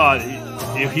 I thought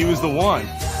he was the one.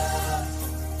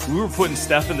 We were putting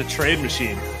Steph in the trade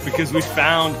machine because we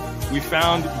found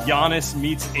Giannis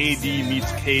meets AD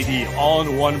meets KD all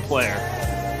in one player.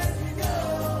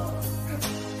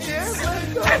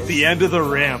 At the end of the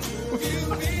ramp.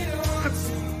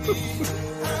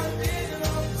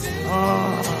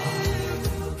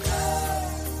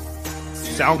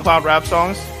 SoundCloud rap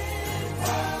songs.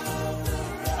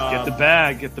 Get the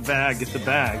bag.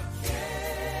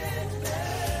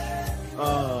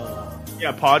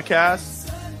 Yeah, podcasts.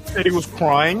 Said he was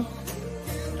crying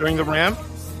during the ramp.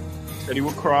 Said he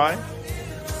would cry.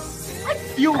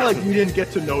 feel like we didn't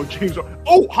get to know James.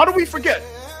 Oh, how do we forget?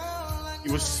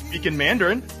 He was speaking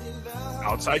Mandarin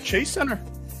outside Chase Center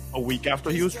a week after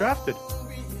he was drafted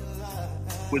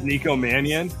with Nico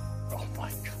Mannion. Oh my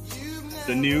God!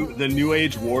 The new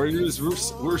age Warriors.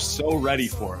 We're so ready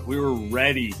for it. We were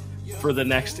ready for the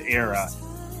next era,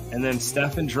 and then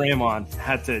Steph and Draymond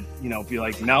had to, be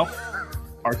like, no,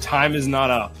 our time is not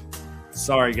up.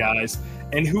 Sorry, guys.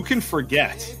 And who can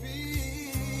forget?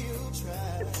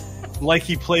 Like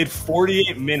he played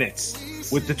 48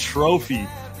 minutes with the trophy,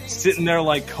 sitting there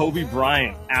like Kobe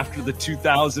Bryant after the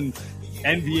 2000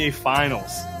 NBA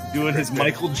Finals, doing his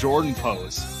Michael Jordan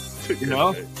pose. You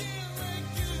know?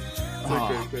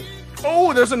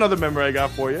 Oh, there's another memory I got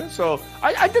for you. So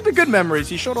I did the good memories.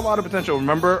 He showed a lot of potential.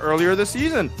 Remember earlier this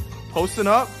season, posting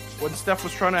up when Steph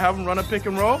was trying to have him run a pick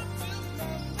and roll?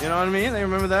 You know what I mean? They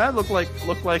remember that? Looked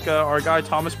like our guy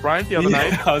Thomas Bryant the other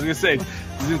night. I was gonna say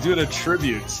he's doing a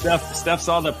tribute. Steph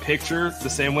saw the picture the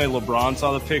same way LeBron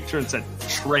saw the picture and said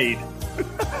trade.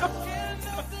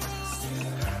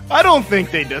 I don't think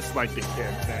they disliked the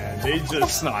kid, man. They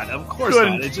just of course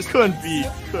not. It just couldn't be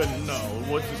done.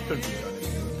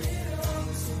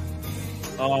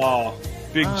 Oh,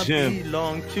 Big Jim.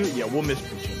 Belong to we'll miss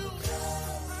Big Jim.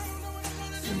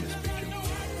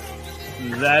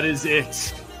 That is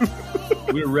it.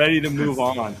 We're ready to move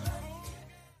on.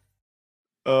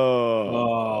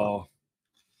 Oh,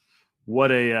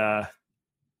 what an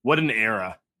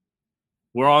era.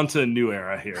 We're on to a new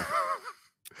era here.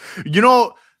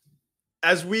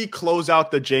 As we close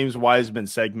out the James Wiseman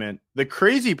segment, the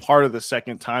crazy part of the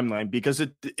second timeline, because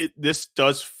this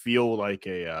does feel like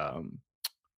a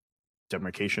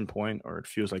demarcation point, or it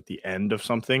feels like the end of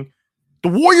something. The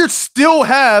Warriors still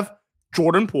have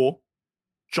Jordan Poole,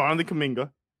 Jonathan Kuminga,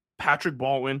 Patrick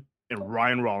Baldwin, and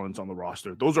Ryan Rollins on the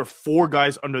roster. Those are 4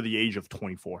 guys under the age of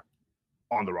 24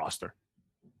 on the roster.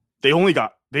 They only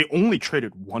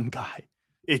traded one guy.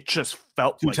 It just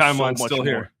felt two like timelines so much still more.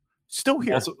 here. Still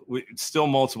here. Still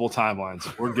multiple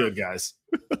timelines. We're good, guys.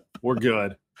 We're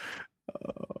good.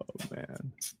 Oh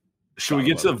man. Should we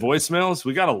get to the voicemails?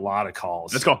 We got a lot of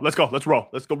calls. Let's go. Let's roll.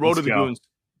 Let's go roll to the goons.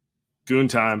 Goon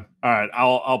time. All right,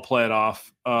 I'll play it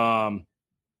off. I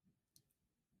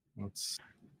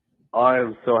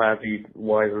am so happy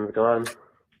Wiseman's gone.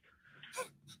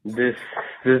 This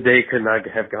day could not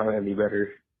have gone any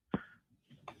better.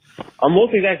 I'm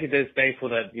mostly actually just thankful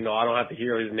that, I don't have to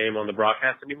hear his name on the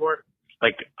broadcast anymore.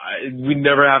 Like, we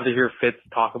never have to hear Fitz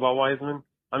talk about Wiseman.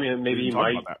 I mean, maybe he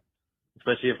might,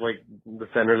 especially if, the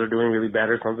centers are doing really bad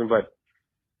or something, but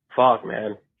fuck,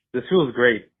 man. This feels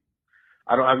great.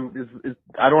 I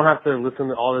don't have to listen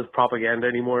to all this propaganda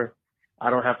anymore. I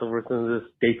don't have to listen to this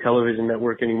state television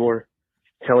network anymore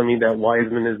telling me that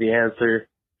Wiseman is the answer.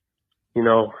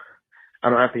 I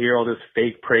don't have to hear all this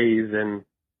fake praise, and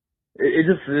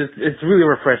it's really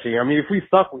refreshing. I mean, if we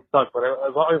suck, we suck, but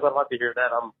as long as I don't have to hear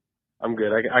that, I'm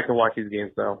good. I can watch these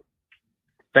games now.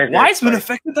 Thanks, Wiseman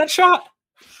affected that shot.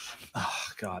 Oh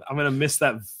God, I'm gonna miss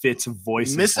that Fitz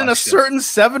voice. Missing a certain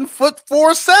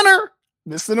 7'4" center.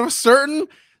 Missing a certain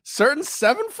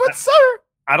 7-foot center.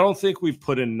 I don't think we've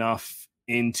put enough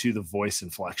into the voice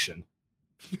inflection.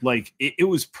 Like it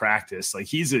was practice. Like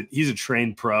he's a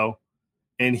trained pro,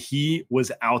 and he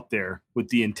was out there with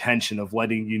the intention of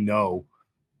letting you know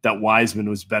that Wiseman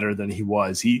was better than he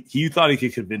was. He thought he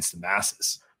could convince the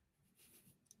masses.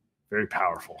 Very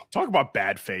powerful. Talk about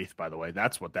bad faith, by the way.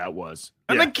 That's what that was.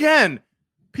 And again,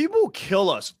 people kill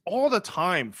us all the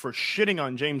time for shitting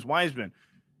on James Wiseman.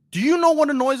 Do you know what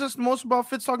annoys us the most about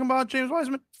Fitz talking about James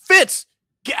Wiseman? Fitz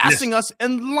gassing us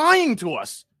and lying to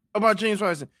us about James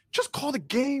Wiseman. Just call the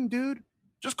game, dude.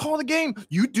 Just call the game.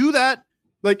 You do that.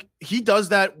 Like, he does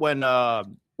that when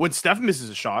Steph misses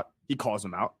a shot, he calls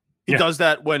him out. He does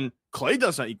that when Clay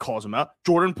does that, he calls him out.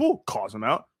 Jordan Poole calls him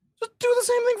out. Just do the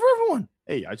same thing for everyone.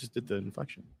 Hey, I just did the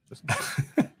inflection.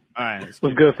 All right.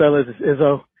 What's good, fellas? It's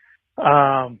Izzo.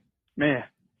 Man,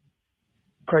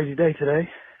 crazy day today.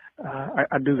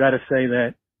 I do got to say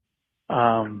that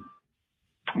I'm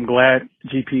glad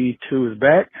GP2 is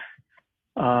back.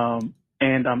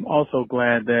 And I'm also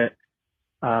glad that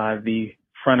the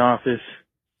front office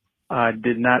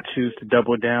did not choose to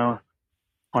double down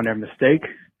on their mistake.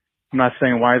 I'm not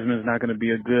saying Wiseman is not going to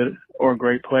be a good or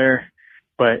great player,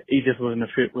 but he just wasn't a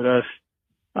fit with us.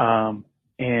 And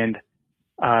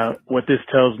what this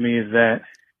tells me is that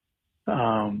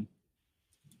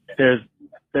there's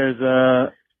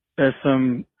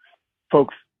some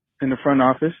folks in the front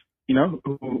office,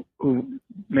 who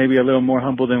may be a little more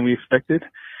humble than we expected,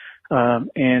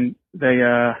 and they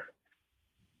know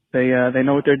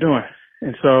what they're doing.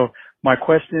 And so my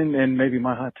question and maybe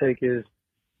my hot take is,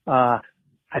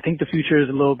 I think the future is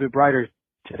a little bit brighter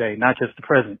today, not just the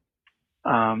present.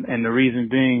 And the reason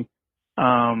being,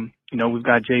 we've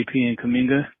got JP and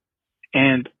Kuminga,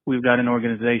 and we've got an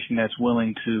organization that's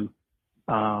willing to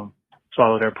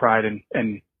swallow their pride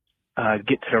and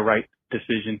get to the right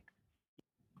decision.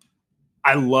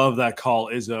 I love that call,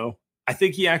 Izzo. I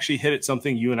think he actually hit at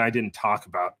something you and I didn't talk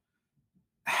about.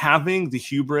 Having the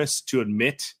hubris to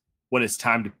admit when it's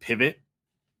time to pivot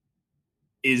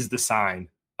is the sign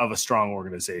of a strong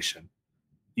organization.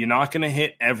 You're not going to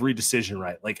hit every decision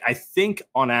right. Like, I think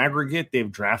on aggregate,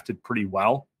 they've drafted pretty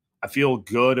well. I feel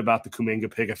good about the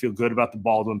Kuminga pick. I feel good about the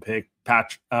Baldwin pick.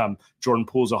 Jordan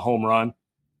Poole's a home run.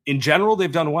 In general,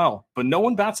 they've done well, but no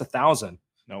one bats 1,000.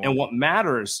 And what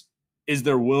matters is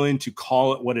they're willing to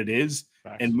call it what it is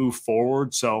and move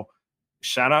forward. So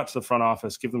shout out to the front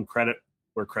office. Give them credit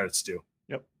where credit's due.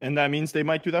 Yep. And that means they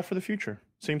might do that for the future.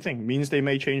 Same thing. Means they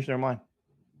may change their mind.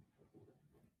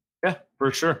 Yeah,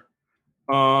 for sure.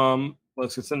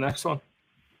 Let's get to the next one.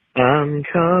 I'm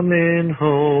coming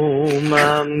home.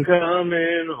 I'm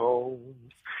coming home.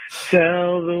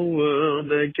 Tell the world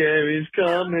that Gary's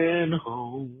coming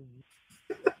home.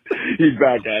 He's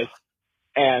back, guys.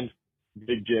 And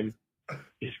Big Jim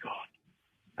is gone.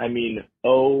 I mean,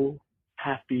 oh,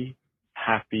 happy,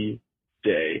 happy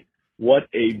day. What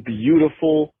a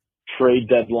beautiful trade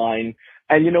deadline.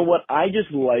 And you know what? I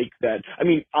just like that. I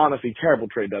mean, honestly, terrible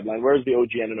trade deadline. Where's the OG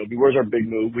Anunoby? Where's our big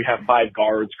move? We have 5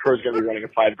 guards. Kerr's going to be running a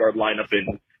 5-guard lineup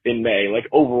in May. Like,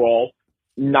 overall,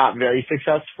 not very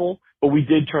successful. But we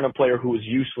did turn a player who was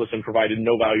useless and provided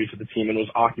no value to the team and was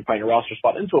occupying a roster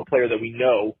spot into a player that we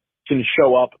know can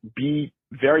show up, be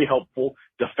very helpful,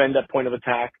 defend at point of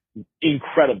attack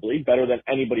incredibly, better than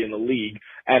anybody in the league,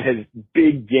 and his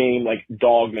big game, like,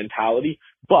 dog mentality.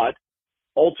 But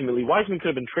ultimately, Wiseman could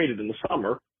have been traded in the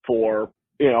summer for,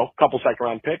 a couple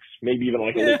second-round picks, maybe even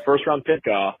like a late first-round pick,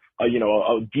 a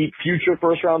deep future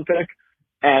first-round pick,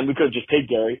 and we could have just paid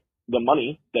Gary the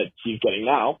money that he's getting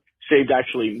now, saved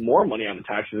actually more money on the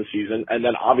taxes this season, and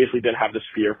then obviously didn't have this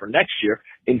fear for next year.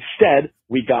 Instead,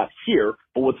 we got here.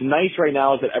 But what's nice right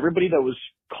now is that everybody that was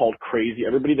called crazy,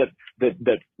 everybody that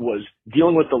was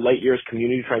dealing with the late years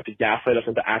community trying to gaslight us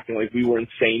into acting like we were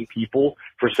insane people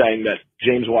for saying that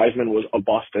James Wiseman was a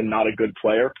bust and not a good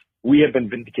player, we have been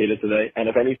vindicated today. And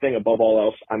if anything, above all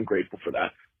else, I'm grateful for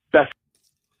that. Best.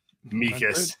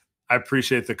 Mikas, I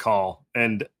appreciate the call.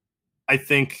 And I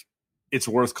think it's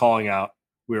worth calling out.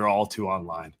 We're all too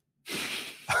online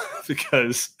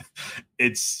because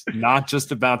it's not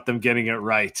just about them getting it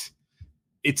right.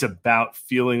 It's about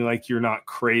feeling like you're not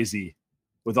crazy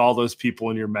with all those people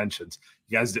in your mentions.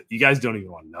 You guys don't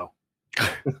even want to know.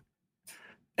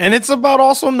 And it's about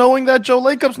also knowing that Joe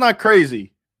Lacob's not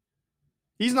crazy.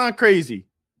 He's not crazy.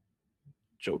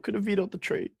 Joe could have vetoed the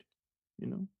trade,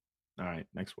 All right,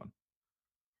 next one.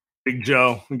 Big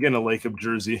Joe, I'm getting a Lacob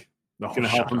jersey. Going to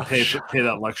help him pay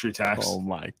that luxury tax. Oh,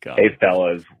 my God. Hey,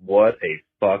 fellas, what a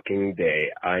fucking day.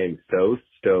 I am so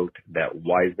stoked that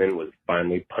Wiseman was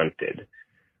finally punted.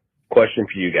 Question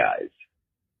for you guys.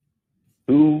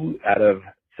 Who out of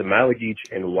Smailagic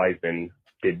and Wiseman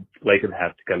did Lakers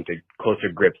have to come to closer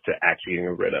grips to actually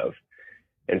getting rid of?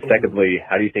 And secondly,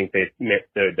 how do you think they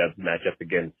match up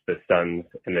against the Suns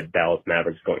and the Dallas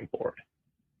Mavericks going forward?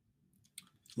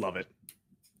 Love it.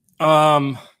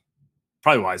 Probably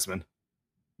Wiseman.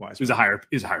 He's a higher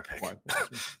pick.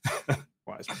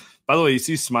 Wiseman. By the way, you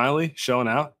see Smiley showing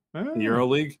out in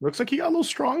EuroLeague? Looks like he got a little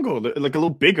stronger, like a little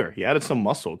bigger. He added some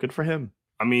muscle. Good for him.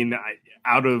 I mean,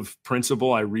 out of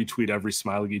principle, I retweet every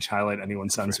Smailagic highlight anyone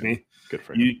sends me. Good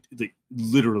for him.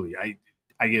 Literally,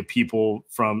 I get people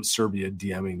from Serbia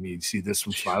DMing me, see this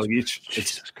from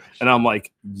Smailagic? And I'm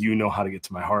like, you know how to get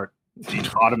to my heart.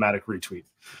 Automatic retweet.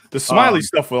 The Smiley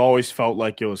stuff always felt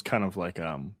like it was kind of like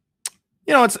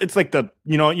it's like the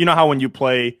how when you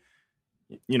play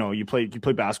you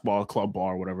play basketball, club ball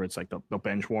or whatever, it's like the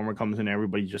bench warmer comes in,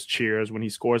 everybody just cheers when he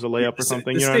scores a layup or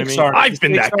something. You know what I mean? I've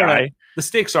been that guy. The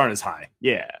stakes aren't as high.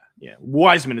 Yeah.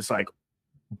 Wiseman is like,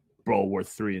 bro, we're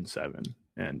 3-7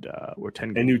 and we're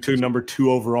 10. And you took number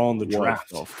 2 overall in the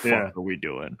draft. What the fuck are we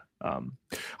doing?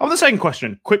 The second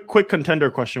question, quick contender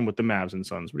question with the Mavs and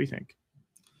Suns. What do you think?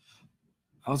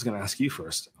 I was going to ask you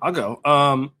first. I'll go.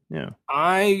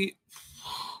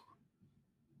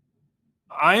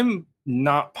 I'm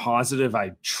not positive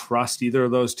I trust either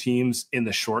of those teams in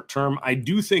the short term. I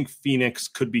do think Phoenix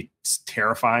could be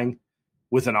terrifying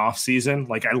with an off season.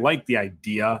 Like, I like the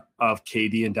idea of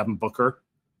KD and Devin Booker.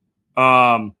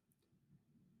 But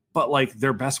like,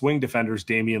 their best wing defenders,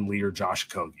 Damian Lee or Josh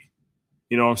Okogie.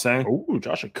 You know what I'm saying? Oh,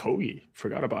 Josh Okogie.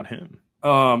 Forgot about him.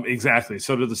 Exactly.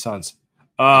 So did the Suns.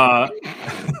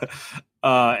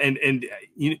 And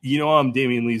you know I'm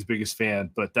Damian Lee's biggest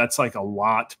fan, but that's like a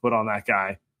lot to put on that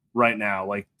guy right now.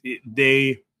 Like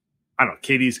I don't know,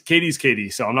 KD's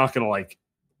KD, so I'm not gonna like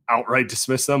outright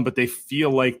dismiss them, but they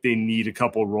feel like they need a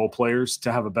couple role players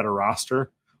to have a better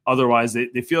roster. Otherwise,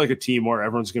 they feel like a team where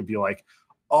everyone's gonna be like,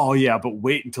 oh yeah, but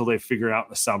wait until they figure it out in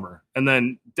the summer. And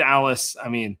then Dallas, I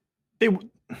mean, they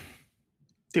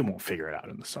won't figure it out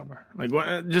in the summer. Like,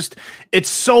 just it's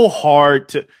so hard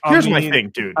to. Here's my thing,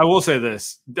 dude. I will say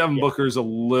this: Devin Booker's a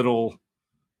little.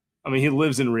 I mean, he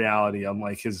lives in reality,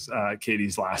 unlike his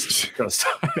KD's last ghost.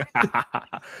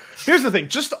 Here's the thing: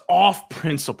 just off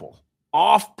principle,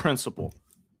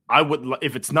 I would,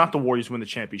 if it's not the Warriors win the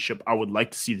championship, I would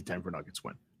like to see the Denver Nuggets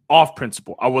win. Off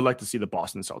principle, I would like to see the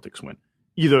Boston Celtics win.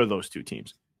 Either of those two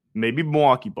teams. Maybe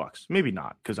Milwaukee Bucks. Maybe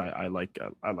not, because I like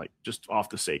just off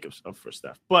the sake of for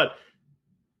Steph. But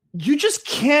you just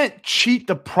can't cheat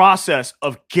the process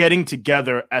of getting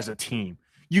together as a team.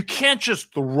 You can't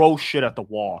just throw shit at the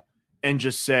wall and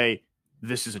just say,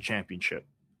 this is a championship.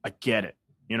 I get it.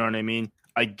 You know what I mean?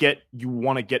 I get you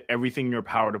want to get everything in your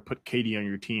power to put KD on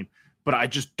your team, but I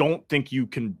just don't think you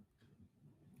can.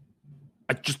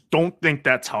 I just don't think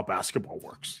that's how basketball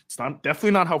works. It's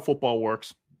definitely not how football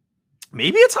works.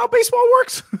 Maybe it's how baseball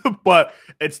works, but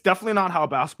it's definitely not how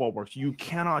basketball works. You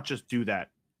cannot just do that.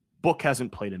 Book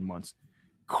hasn't played in months.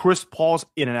 Chris Paul's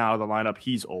in and out of the lineup.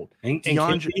 He's old. And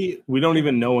KD, we don't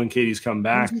even know when KD's come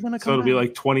back. So it'll be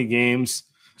like 20 games.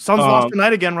 Suns lost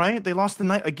tonight again, right? They lost the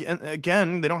night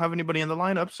again. They don't have anybody in the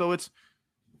lineup. So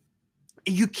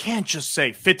you can't just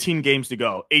say 15 games to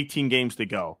go, 18 games to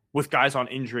go with guys on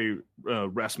injury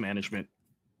rest management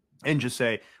and just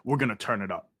say, we're going to turn it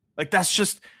up. Like, that's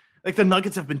just like the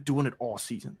Nuggets have been doing it all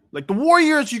season. Like the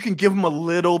Warriors, you can give them a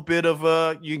little bit of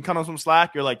you can cut on some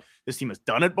slack. You're like, this team has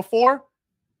done it before.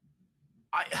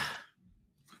 I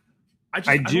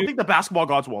don't think the basketball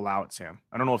gods will allow it, Sam.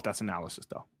 I don't know if that's analysis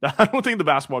though. I don't think the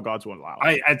basketball gods will allow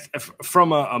it.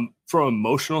 From an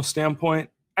emotional standpoint,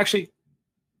 actually,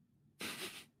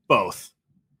 both.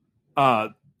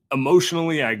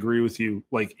 Emotionally, I agree with you.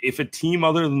 Like, if a team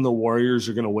other than the Warriors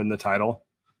are going to win the title,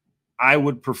 I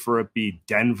would prefer it be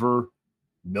Denver,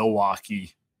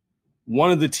 Milwaukee,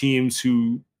 one of the teams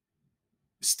who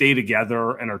stay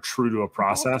together and are true to a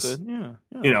process. Yeah.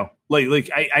 You know,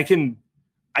 like I can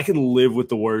live with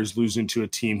the Warriors losing to a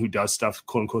team who does stuff,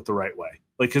 quote unquote, the right way.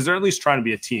 Like, because they're at least trying to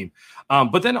be a team.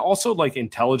 But then also, like,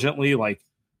 intelligently, like,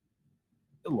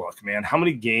 look, man, how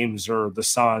many games are the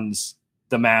Suns,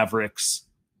 the Mavericks,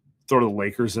 throw the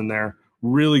Lakers in there,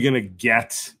 really going to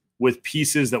get with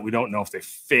pieces that we don't know if they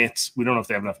fit? We don't know if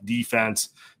they have enough defense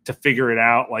to figure it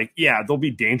out. Like, yeah, they'll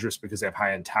be dangerous because they have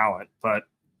high-end talent, but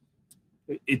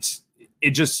it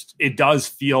does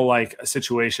feel like a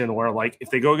situation where, like, if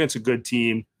they go against a good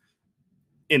team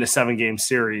in a 7-game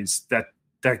series, that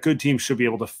good team should be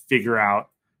able to figure out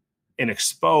and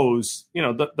expose, you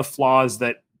know, the flaws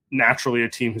that naturally a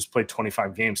team who's played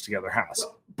 25 games together has.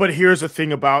 But here's the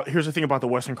thing about the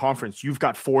Western Conference. You've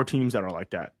got 4 teams that are like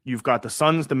that. You've got the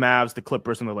Suns, the Mavs, the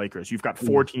Clippers, and the Lakers. You've got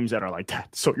 4 teams that are like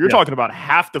that. So you're talking about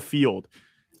half the field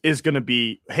is going to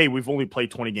be, hey, we've only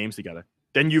played 20 games together.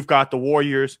 Then you've got the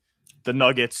Warriors, the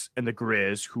Nuggets, and the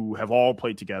Grizz, who have all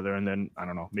played together. And then, I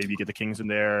don't know, maybe you get the Kings in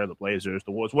there, the Blazers,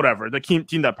 the Wolves, whatever. The team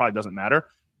that probably doesn't matter.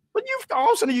 But all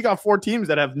of a sudden you got 4 teams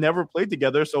that have never played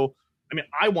together. So, I mean,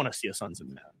 I want to see a Suns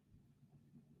in that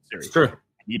series. Sure.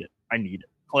 I need it.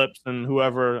 Clips and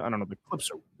whoever. I don't know. The Clips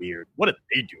are weird. What did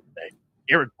they do today?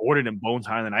 Eric Gordon and Bones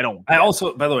Highland. I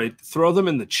also, by the way, throw them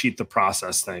in the cheat the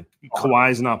process thing.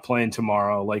 Kawhi's not playing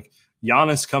tomorrow. Like,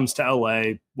 Giannis comes to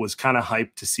LA, was kind of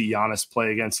hyped to see Giannis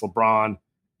play against LeBron,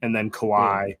 and then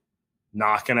Kawhi,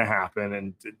 not going to happen.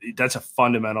 And that's a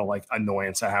fundamental, like,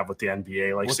 annoyance I have with the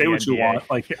NBA. Like, say what you want.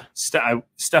 Like,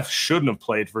 Steph shouldn't have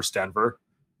played for Denver,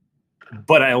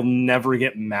 but I'll never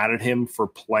get mad at him for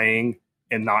playing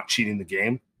and not cheating the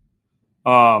game.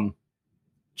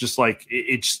 Just like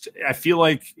it's, I feel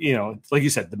like, you know, like you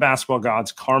said, the basketball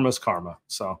gods, karma's karma.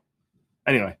 So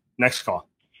anyway, next call.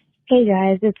 Hey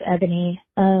guys, it's Ebony.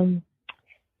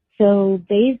 So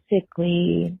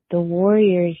basically the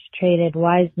Warriors traded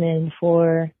Wiseman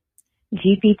for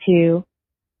GP2,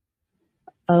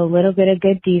 a little bit of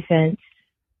good defense.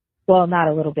 Well, not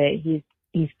a little bit.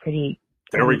 He's pretty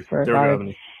good for a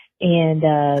guard. And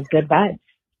good vibes.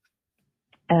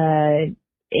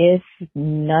 If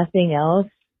nothing else,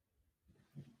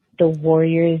 the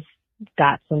Warriors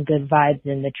got some good vibes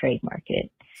in the trade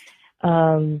market.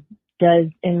 And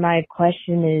my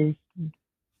question is,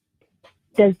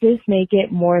 does this make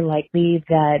it more likely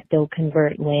that they'll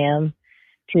convert Lamb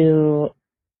to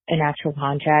an actual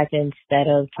contract instead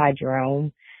of Ty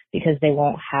Jerome? because they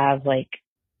won't have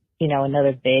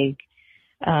another big,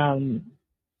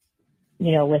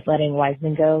 with letting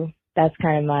Wiseman go. That's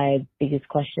kind of my biggest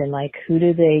question. Like, who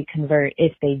do they convert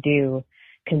if they do,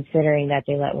 considering that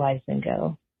they let Wiseman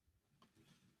go?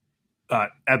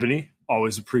 Ebony,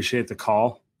 always appreciate the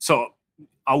call. So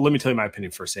let me tell you my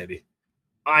opinion first, Sandy.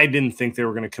 I didn't think they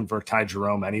were going to convert Ty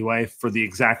Jerome anyway for the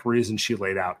exact reason she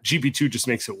laid out. GP2 just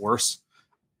makes it worse.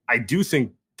 I do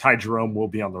think Ty Jerome will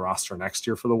be on the roster next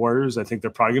year for the Warriors. I think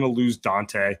they're probably going to lose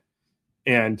Dante.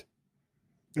 And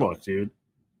look, dude,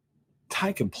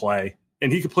 Ty can play,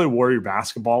 and he can play Warrior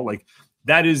basketball. Like,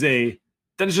 that is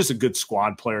just a good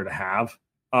squad player to have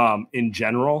in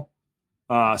general.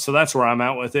 So that's where I'm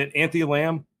at with it. Anthony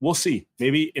Lamb, we'll see.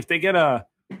 Maybe if they get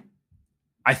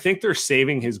I think they're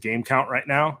saving his game count right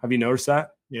now. Have you noticed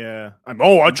that? Yeah.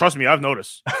 Trust me, I've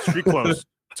noticed. Street close.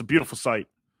 It's a beautiful sight.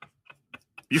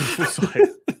 Beautiful sight.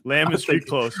 Lamb is street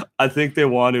close. I think they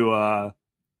want to.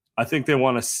 I think they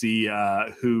want to see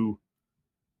who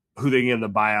they get in the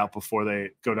buyout before they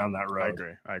go down that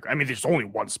road. I agree. I mean, there's only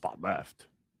one spot left,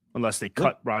 unless they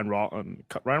cut Ryan Rollins.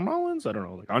 I don't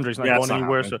know. Like, Andre's not going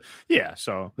anywhere. So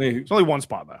there's only one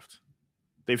spot left.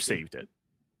 They've saved it.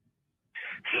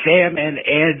 Sam and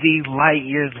Andy light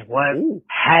years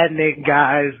happening,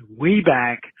 guys. We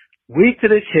back. We to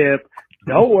the chip.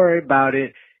 Don't worry about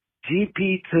it.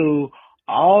 GP2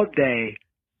 all day.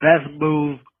 Best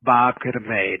move Bob could have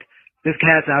made. This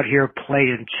cat's out here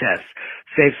playing chess.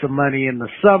 Save some money in the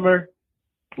summer.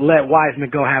 Let Wiseman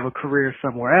go have a career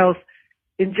somewhere else.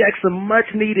 Inject some much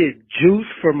needed juice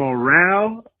for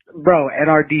morale. Bro, and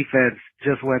our defense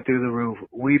just went through the roof.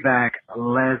 We back.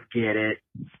 Let's get it.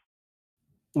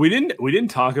 We didn't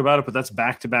talk about it, but that's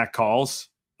back-to-back calls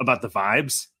about the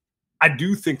vibes. I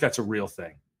do think that's a real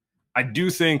thing. I do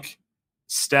think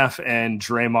Steph and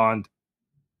Draymond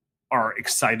are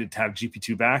excited to have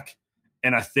GP2 back.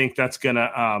 And I think that's going to,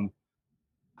 I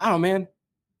don't know, man.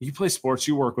 You play sports,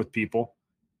 you work with people.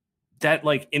 That,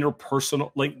 like,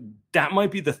 interpersonal, like, that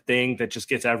might be the thing that just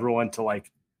gets everyone to,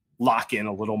 like, lock in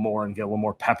a little more and get a little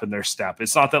more pep in their step.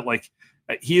 It's not that, like,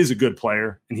 he is a good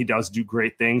player and he does do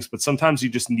great things, but sometimes you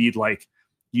just need, like,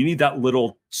 you need that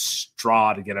little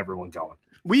straw to get everyone going.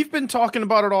 We've been talking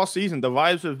about it all season. The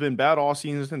vibes have been bad all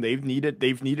season. They've needed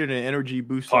an energy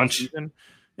boost all season.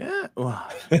 Yeah.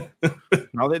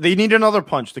 No, they need another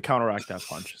punch to counteract that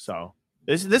punch. So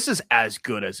this is as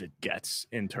good as it gets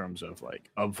in terms of, like,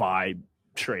 a vibe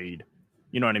trade.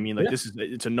 You know what I mean? Like,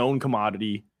 it's a known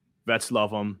commodity. Vets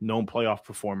love him. Known playoff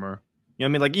performer. You know what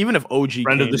I mean? Like, even if OG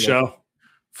friend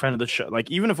of the show,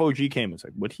 like, even if OG came, it's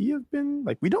like, would he have been,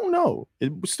 like, we don't know.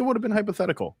 It still would have been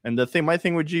hypothetical. And my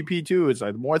thing with GP2 is,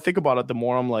 like, the more I think about it, the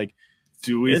more I'm like,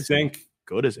 do we think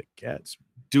good as it gets?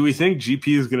 Do we think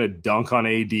GP is going to dunk on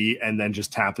AD and then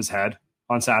just tap his head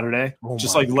on Saturday?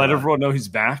 Let everyone know he's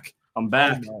back. I'm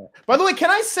back. By the way, can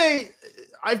I say,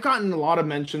 I've gotten a lot of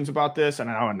mentions about this, and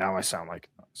now I sound like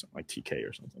TK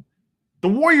or something. The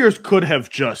Warriors could have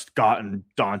just gotten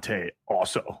Dante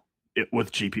also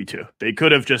with GP2. They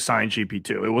could have just signed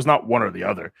GP2. It was not one or the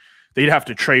other. They'd have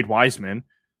to trade Wiseman,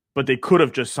 but they could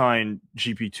have just signed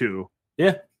GP2.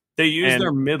 Yeah. They used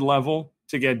their mid-level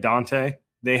to get Dante.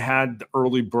 They had the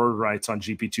early bird rights on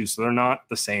GP2, so they're not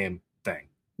the same thing.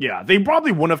 Yeah, they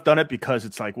probably wouldn't have done it because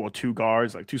it's like, well, two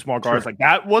guards, like two small guards. Sure. Like,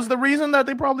 that was the reason that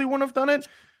they probably wouldn't have done it.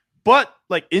 But,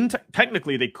 like,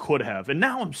 technically they could have. And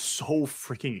now I'm so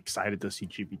freaking excited to see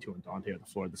GP2 and Dante on the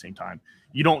floor at the same time.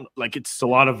 You don't, like, it's a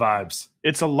lot of vibes.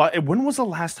 It's a lot. When was the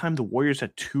last time the Warriors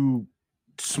had two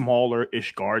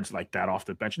smaller-ish guards like that off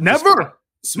the bench? Never.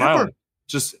 Smiling.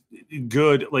 Just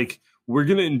good. Like, we're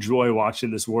going to enjoy watching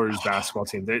this Warriors basketball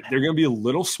team. They're going to be a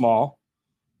little small,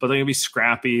 but they're going to be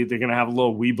scrappy. They're going to have a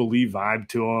little we believe vibe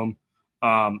to them.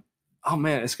 Oh,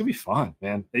 man, it's going to be fun,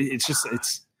 man.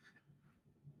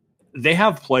 They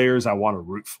have players I want to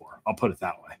root for. I'll put it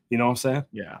that way. You know what I'm saying?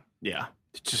 Yeah. Yeah.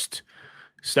 Just,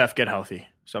 Steph, get healthy.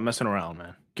 Stop messing around,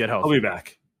 man. Get healthy. I'll be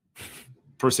back.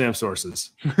 Per Sam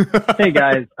sources. Hey,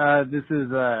 guys. This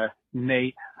is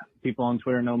Nate. People on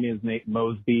Twitter know me as Nate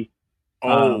Mosby.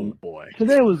 Boy.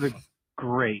 Today was a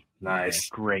great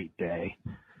day.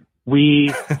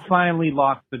 We finally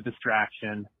lost the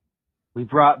distraction. We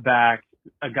brought back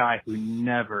a guy who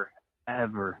never,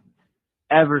 ever,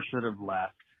 ever should have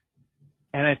left.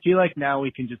 And I feel like now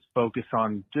we can just focus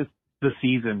on just the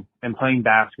season and playing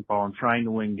basketball and trying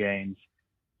to win games.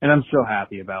 And I'm so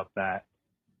happy about that.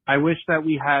 I wish that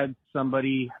we had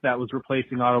somebody that was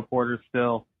replacing Otto Porter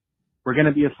still. We're going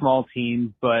to be a small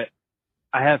team, but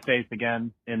I have faith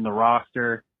again in the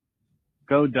roster.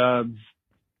 Go Dubs.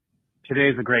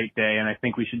 Today's a great day, and I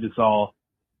think we should just all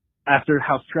after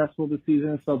how stressful the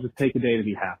season is, they'll just take a day to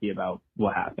be happy about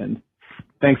what happened.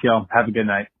 Thanks, y'all. Have a good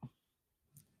night.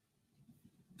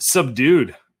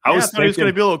 Subdued. I thought he was going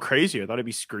to be a little crazier. I thought he'd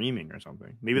be screaming or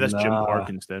something. Maybe that's Jim Park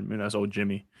instead. Maybe that's old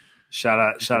Jimmy. Shout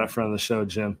out friend of the show,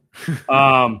 Jim.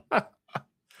 But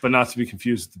not to be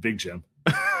confused with the big Jim.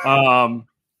 I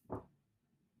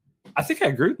think I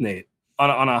agree with Nate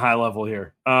on a high level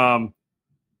here.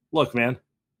 Look, man,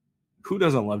 who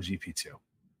doesn't love GP2?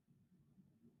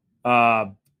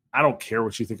 I don't care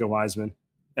what you think of Wiseman.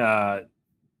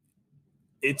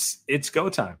 It's go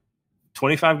time.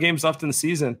 25 games left in the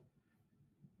season.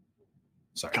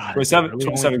 Sorry, God,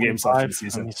 27 games left in the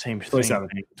season. Same 27.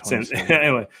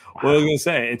 Anyway, what I was going to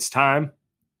say, it's time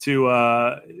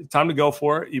to go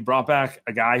for it. You brought back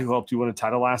a guy who helped you win a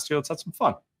title last year. Let's have some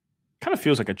fun. Kind of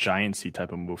feels like a Giants-y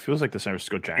type of move. Feels like the San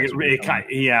Francisco Giants.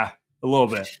 Yeah, a little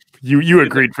bit. You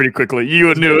agreed pretty quickly.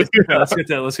 You knew it. Let's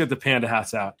get the panda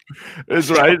hats out. That's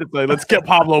right. It's like, let's get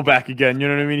Pablo back again. You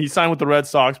know what I mean? He signed with the Red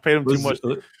Sox, paid him too much.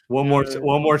 One more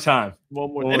time.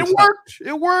 And it worked.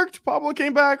 It worked. Pablo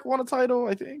came back, won a title,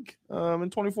 I think. In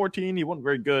 2014, he wasn't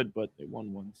very good, but they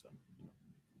won one. So.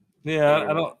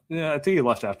 I think he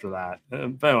left after that.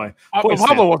 But anyway,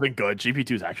 Pablo wasn't good.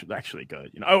 GP2 is actually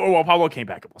good. Pablo came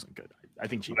back. It wasn't good. I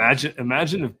think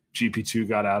imagine if GP2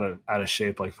 got out of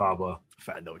shape like Pablo.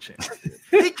 Had no chance.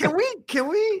 Hey, can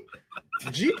we?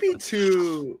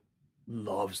 GP2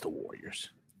 loves the Warriors,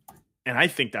 and I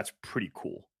think that's pretty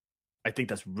cool. I think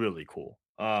that's really cool.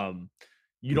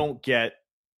 You don't get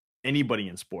anybody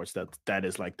in sports that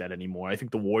is like that anymore. I think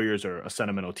the Warriors are a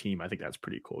sentimental team. I think that's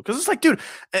pretty cool because it's like, dude,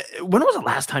 when was the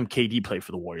last time KD played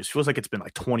for the Warriors? Feels like it's been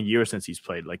like 20 years since he's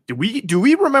played. Like, do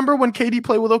we remember when KD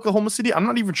played with Oklahoma City? I'm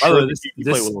not even sure.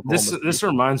 This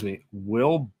reminds me.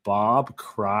 Will Bob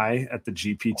cry at the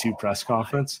GP2 press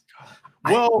conference?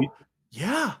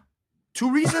 Yeah.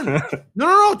 2 reasons.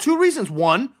 No. 2 reasons.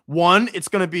 One, it's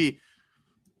gonna be.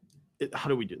 How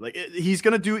do we do? Like, he's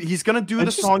gonna do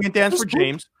the song and dance for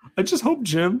James. I just hope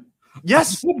Jim.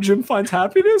 Yes, hope Jim finds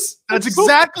happiness. That's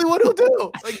exactly what he'll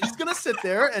do. Like, he's gonna sit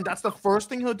there, and that's the first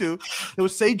thing he'll do. He'll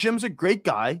say Jim's a great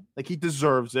guy, like he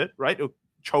deserves it, right? He'll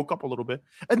choke up a little bit,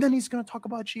 and then he's gonna talk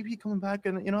about GP coming back,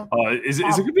 and is it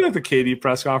gonna be like the KD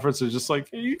press conference? It's just like,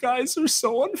 hey, you guys are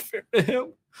so unfair to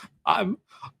him. I'm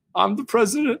the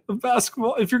president of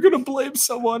basketball. If you're gonna blame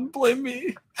someone, blame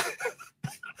me.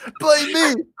 Blame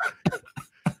me.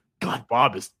 God,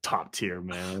 Bob is top tier,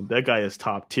 man. That guy is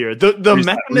top tier. The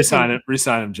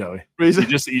resign him, Joey. You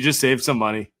just saved some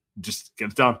money. Just get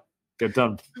it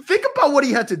done. Think about what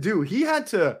he had to do. He had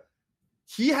to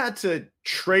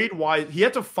trade Wise. He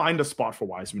had to find a spot for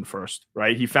Wiseman first,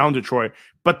 right? He found Detroit,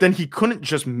 but then he couldn't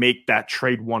just make that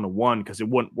trade 1-1 because it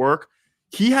wouldn't work.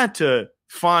 He had to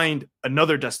find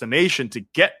another destination to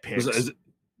get picks.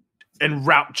 And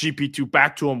route GP2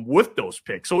 back to him with those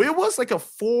picks. So it was like a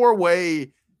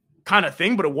 4-way kind of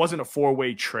thing, but it wasn't a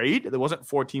 4-way trade. There wasn't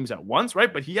 4 teams at once,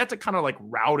 right? But he had to kind of like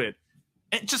route it.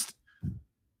 And just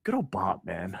good old Bob,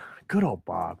 man. Good old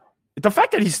Bob. The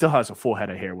fact that he still has a full head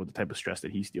of hair with the type of stress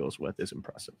that he deals with is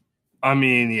impressive. I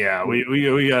mean, yeah, we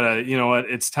gotta, you know what?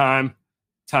 It's time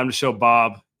to show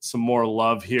Bob some more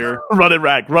love here. Run it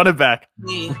back.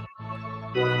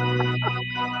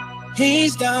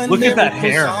 He's done. Look at that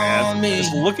hair, man.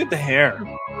 Just look at the hair.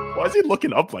 Why is he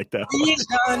looking up like that? He's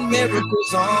done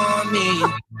miracles on me.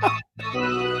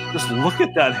 Just look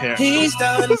at that hair. He's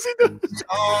done miracles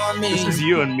on me. This is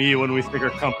you and me when we think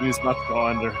our company's about to go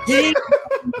under. He's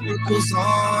done miracles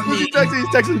on me. He's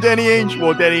texting Danny Ainge.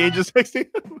 Well, Danny Ainge is texting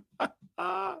him.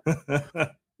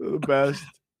 The best.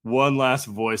 One last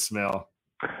voicemail.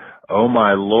 Oh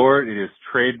my Lord, it is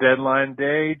trade deadline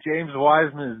day. James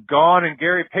Wiseman is gone and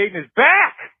Gary Payton is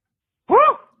back. Woo!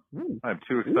 I'm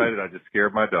too excited. I just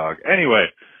scared my dog. Anyway,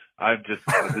 this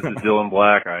is Dylan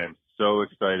Black. I am so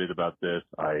excited about this.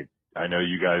 I know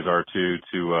you guys are too,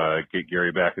 to get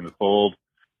Gary back in the fold.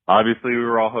 Obviously, we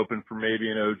were all hoping for maybe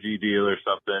an OG deal or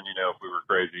something, if we were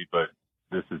crazy, but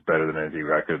this is better than anything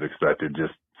I could have expected.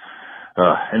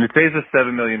 And it saves us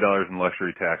 $7 million in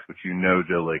luxury tax, which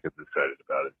Joe Lake is excited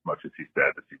about as much as he's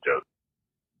sad to see Joe.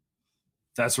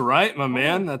 That's right, my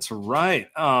man. That's right.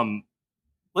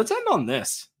 Let's end on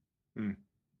this.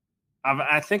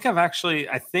 I think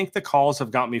the calls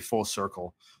have got me full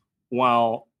circle.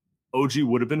 While OG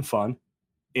would have been fun,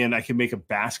 and I can make a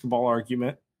basketball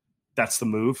argument, that's the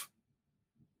move.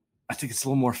 I think it's a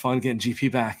little more fun getting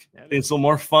GP back. It's a little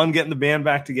more fun getting the band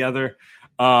back together.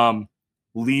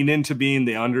 Lean into being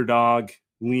the underdog.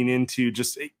 Lean into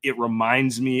it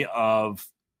reminds me of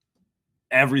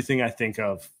everything I think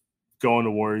of going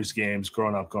to Warriors games,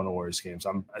 growing up going to Warriors games.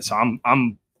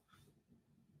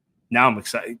 now I'm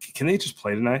excited. Can they just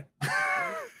play tonight?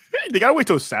 They gotta wait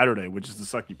till Saturday, which is the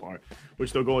sucky part,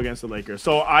 which they'll go against the Lakers.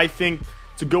 So I think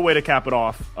it's a good way to cap it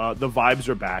off. The vibes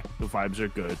are back. The vibes are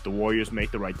good. The Warriors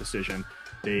make the right decision.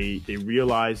 They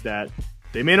realize that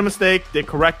they made a mistake. They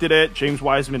corrected it. James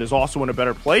Wiseman is also in a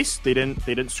better place. They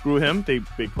didn't screw him. They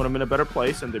put him in a better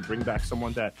place, and they bring back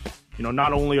someone that,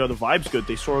 not only are the vibes good,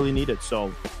 they sorely need it.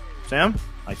 So, Sam,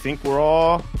 I think we're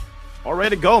all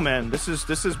ready to go, man. This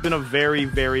has been a very,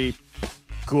 very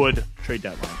good trade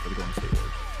deadline for the Golden State Warriors.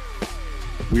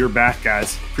 We are back,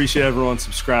 guys. Appreciate everyone.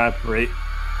 Subscribe, rate.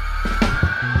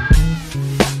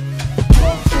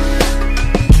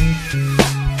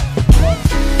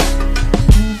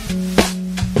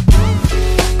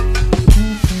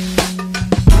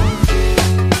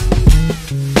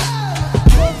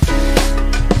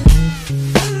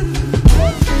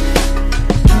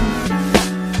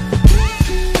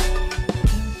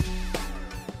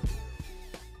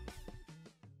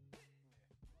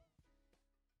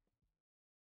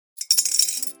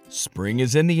 Spring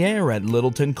is in the air at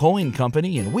Littleton Coin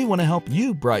Company, and we want to help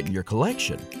you brighten your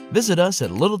collection. Visit us at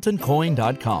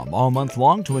littletoncoin.com all month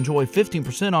long to enjoy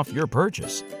 15% off your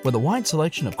purchase. With a wide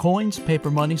selection of coins, paper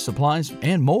money, supplies,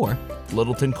 and more,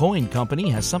 Littleton Coin Company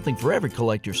has something for every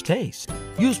collector's taste.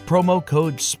 Use promo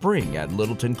code SPRING at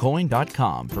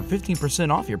littletoncoin.com for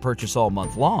 15% off your purchase all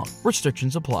month long.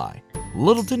 Restrictions apply.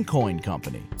 Littleton Coin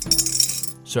Company.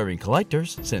 Serving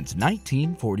collectors since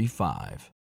 1945.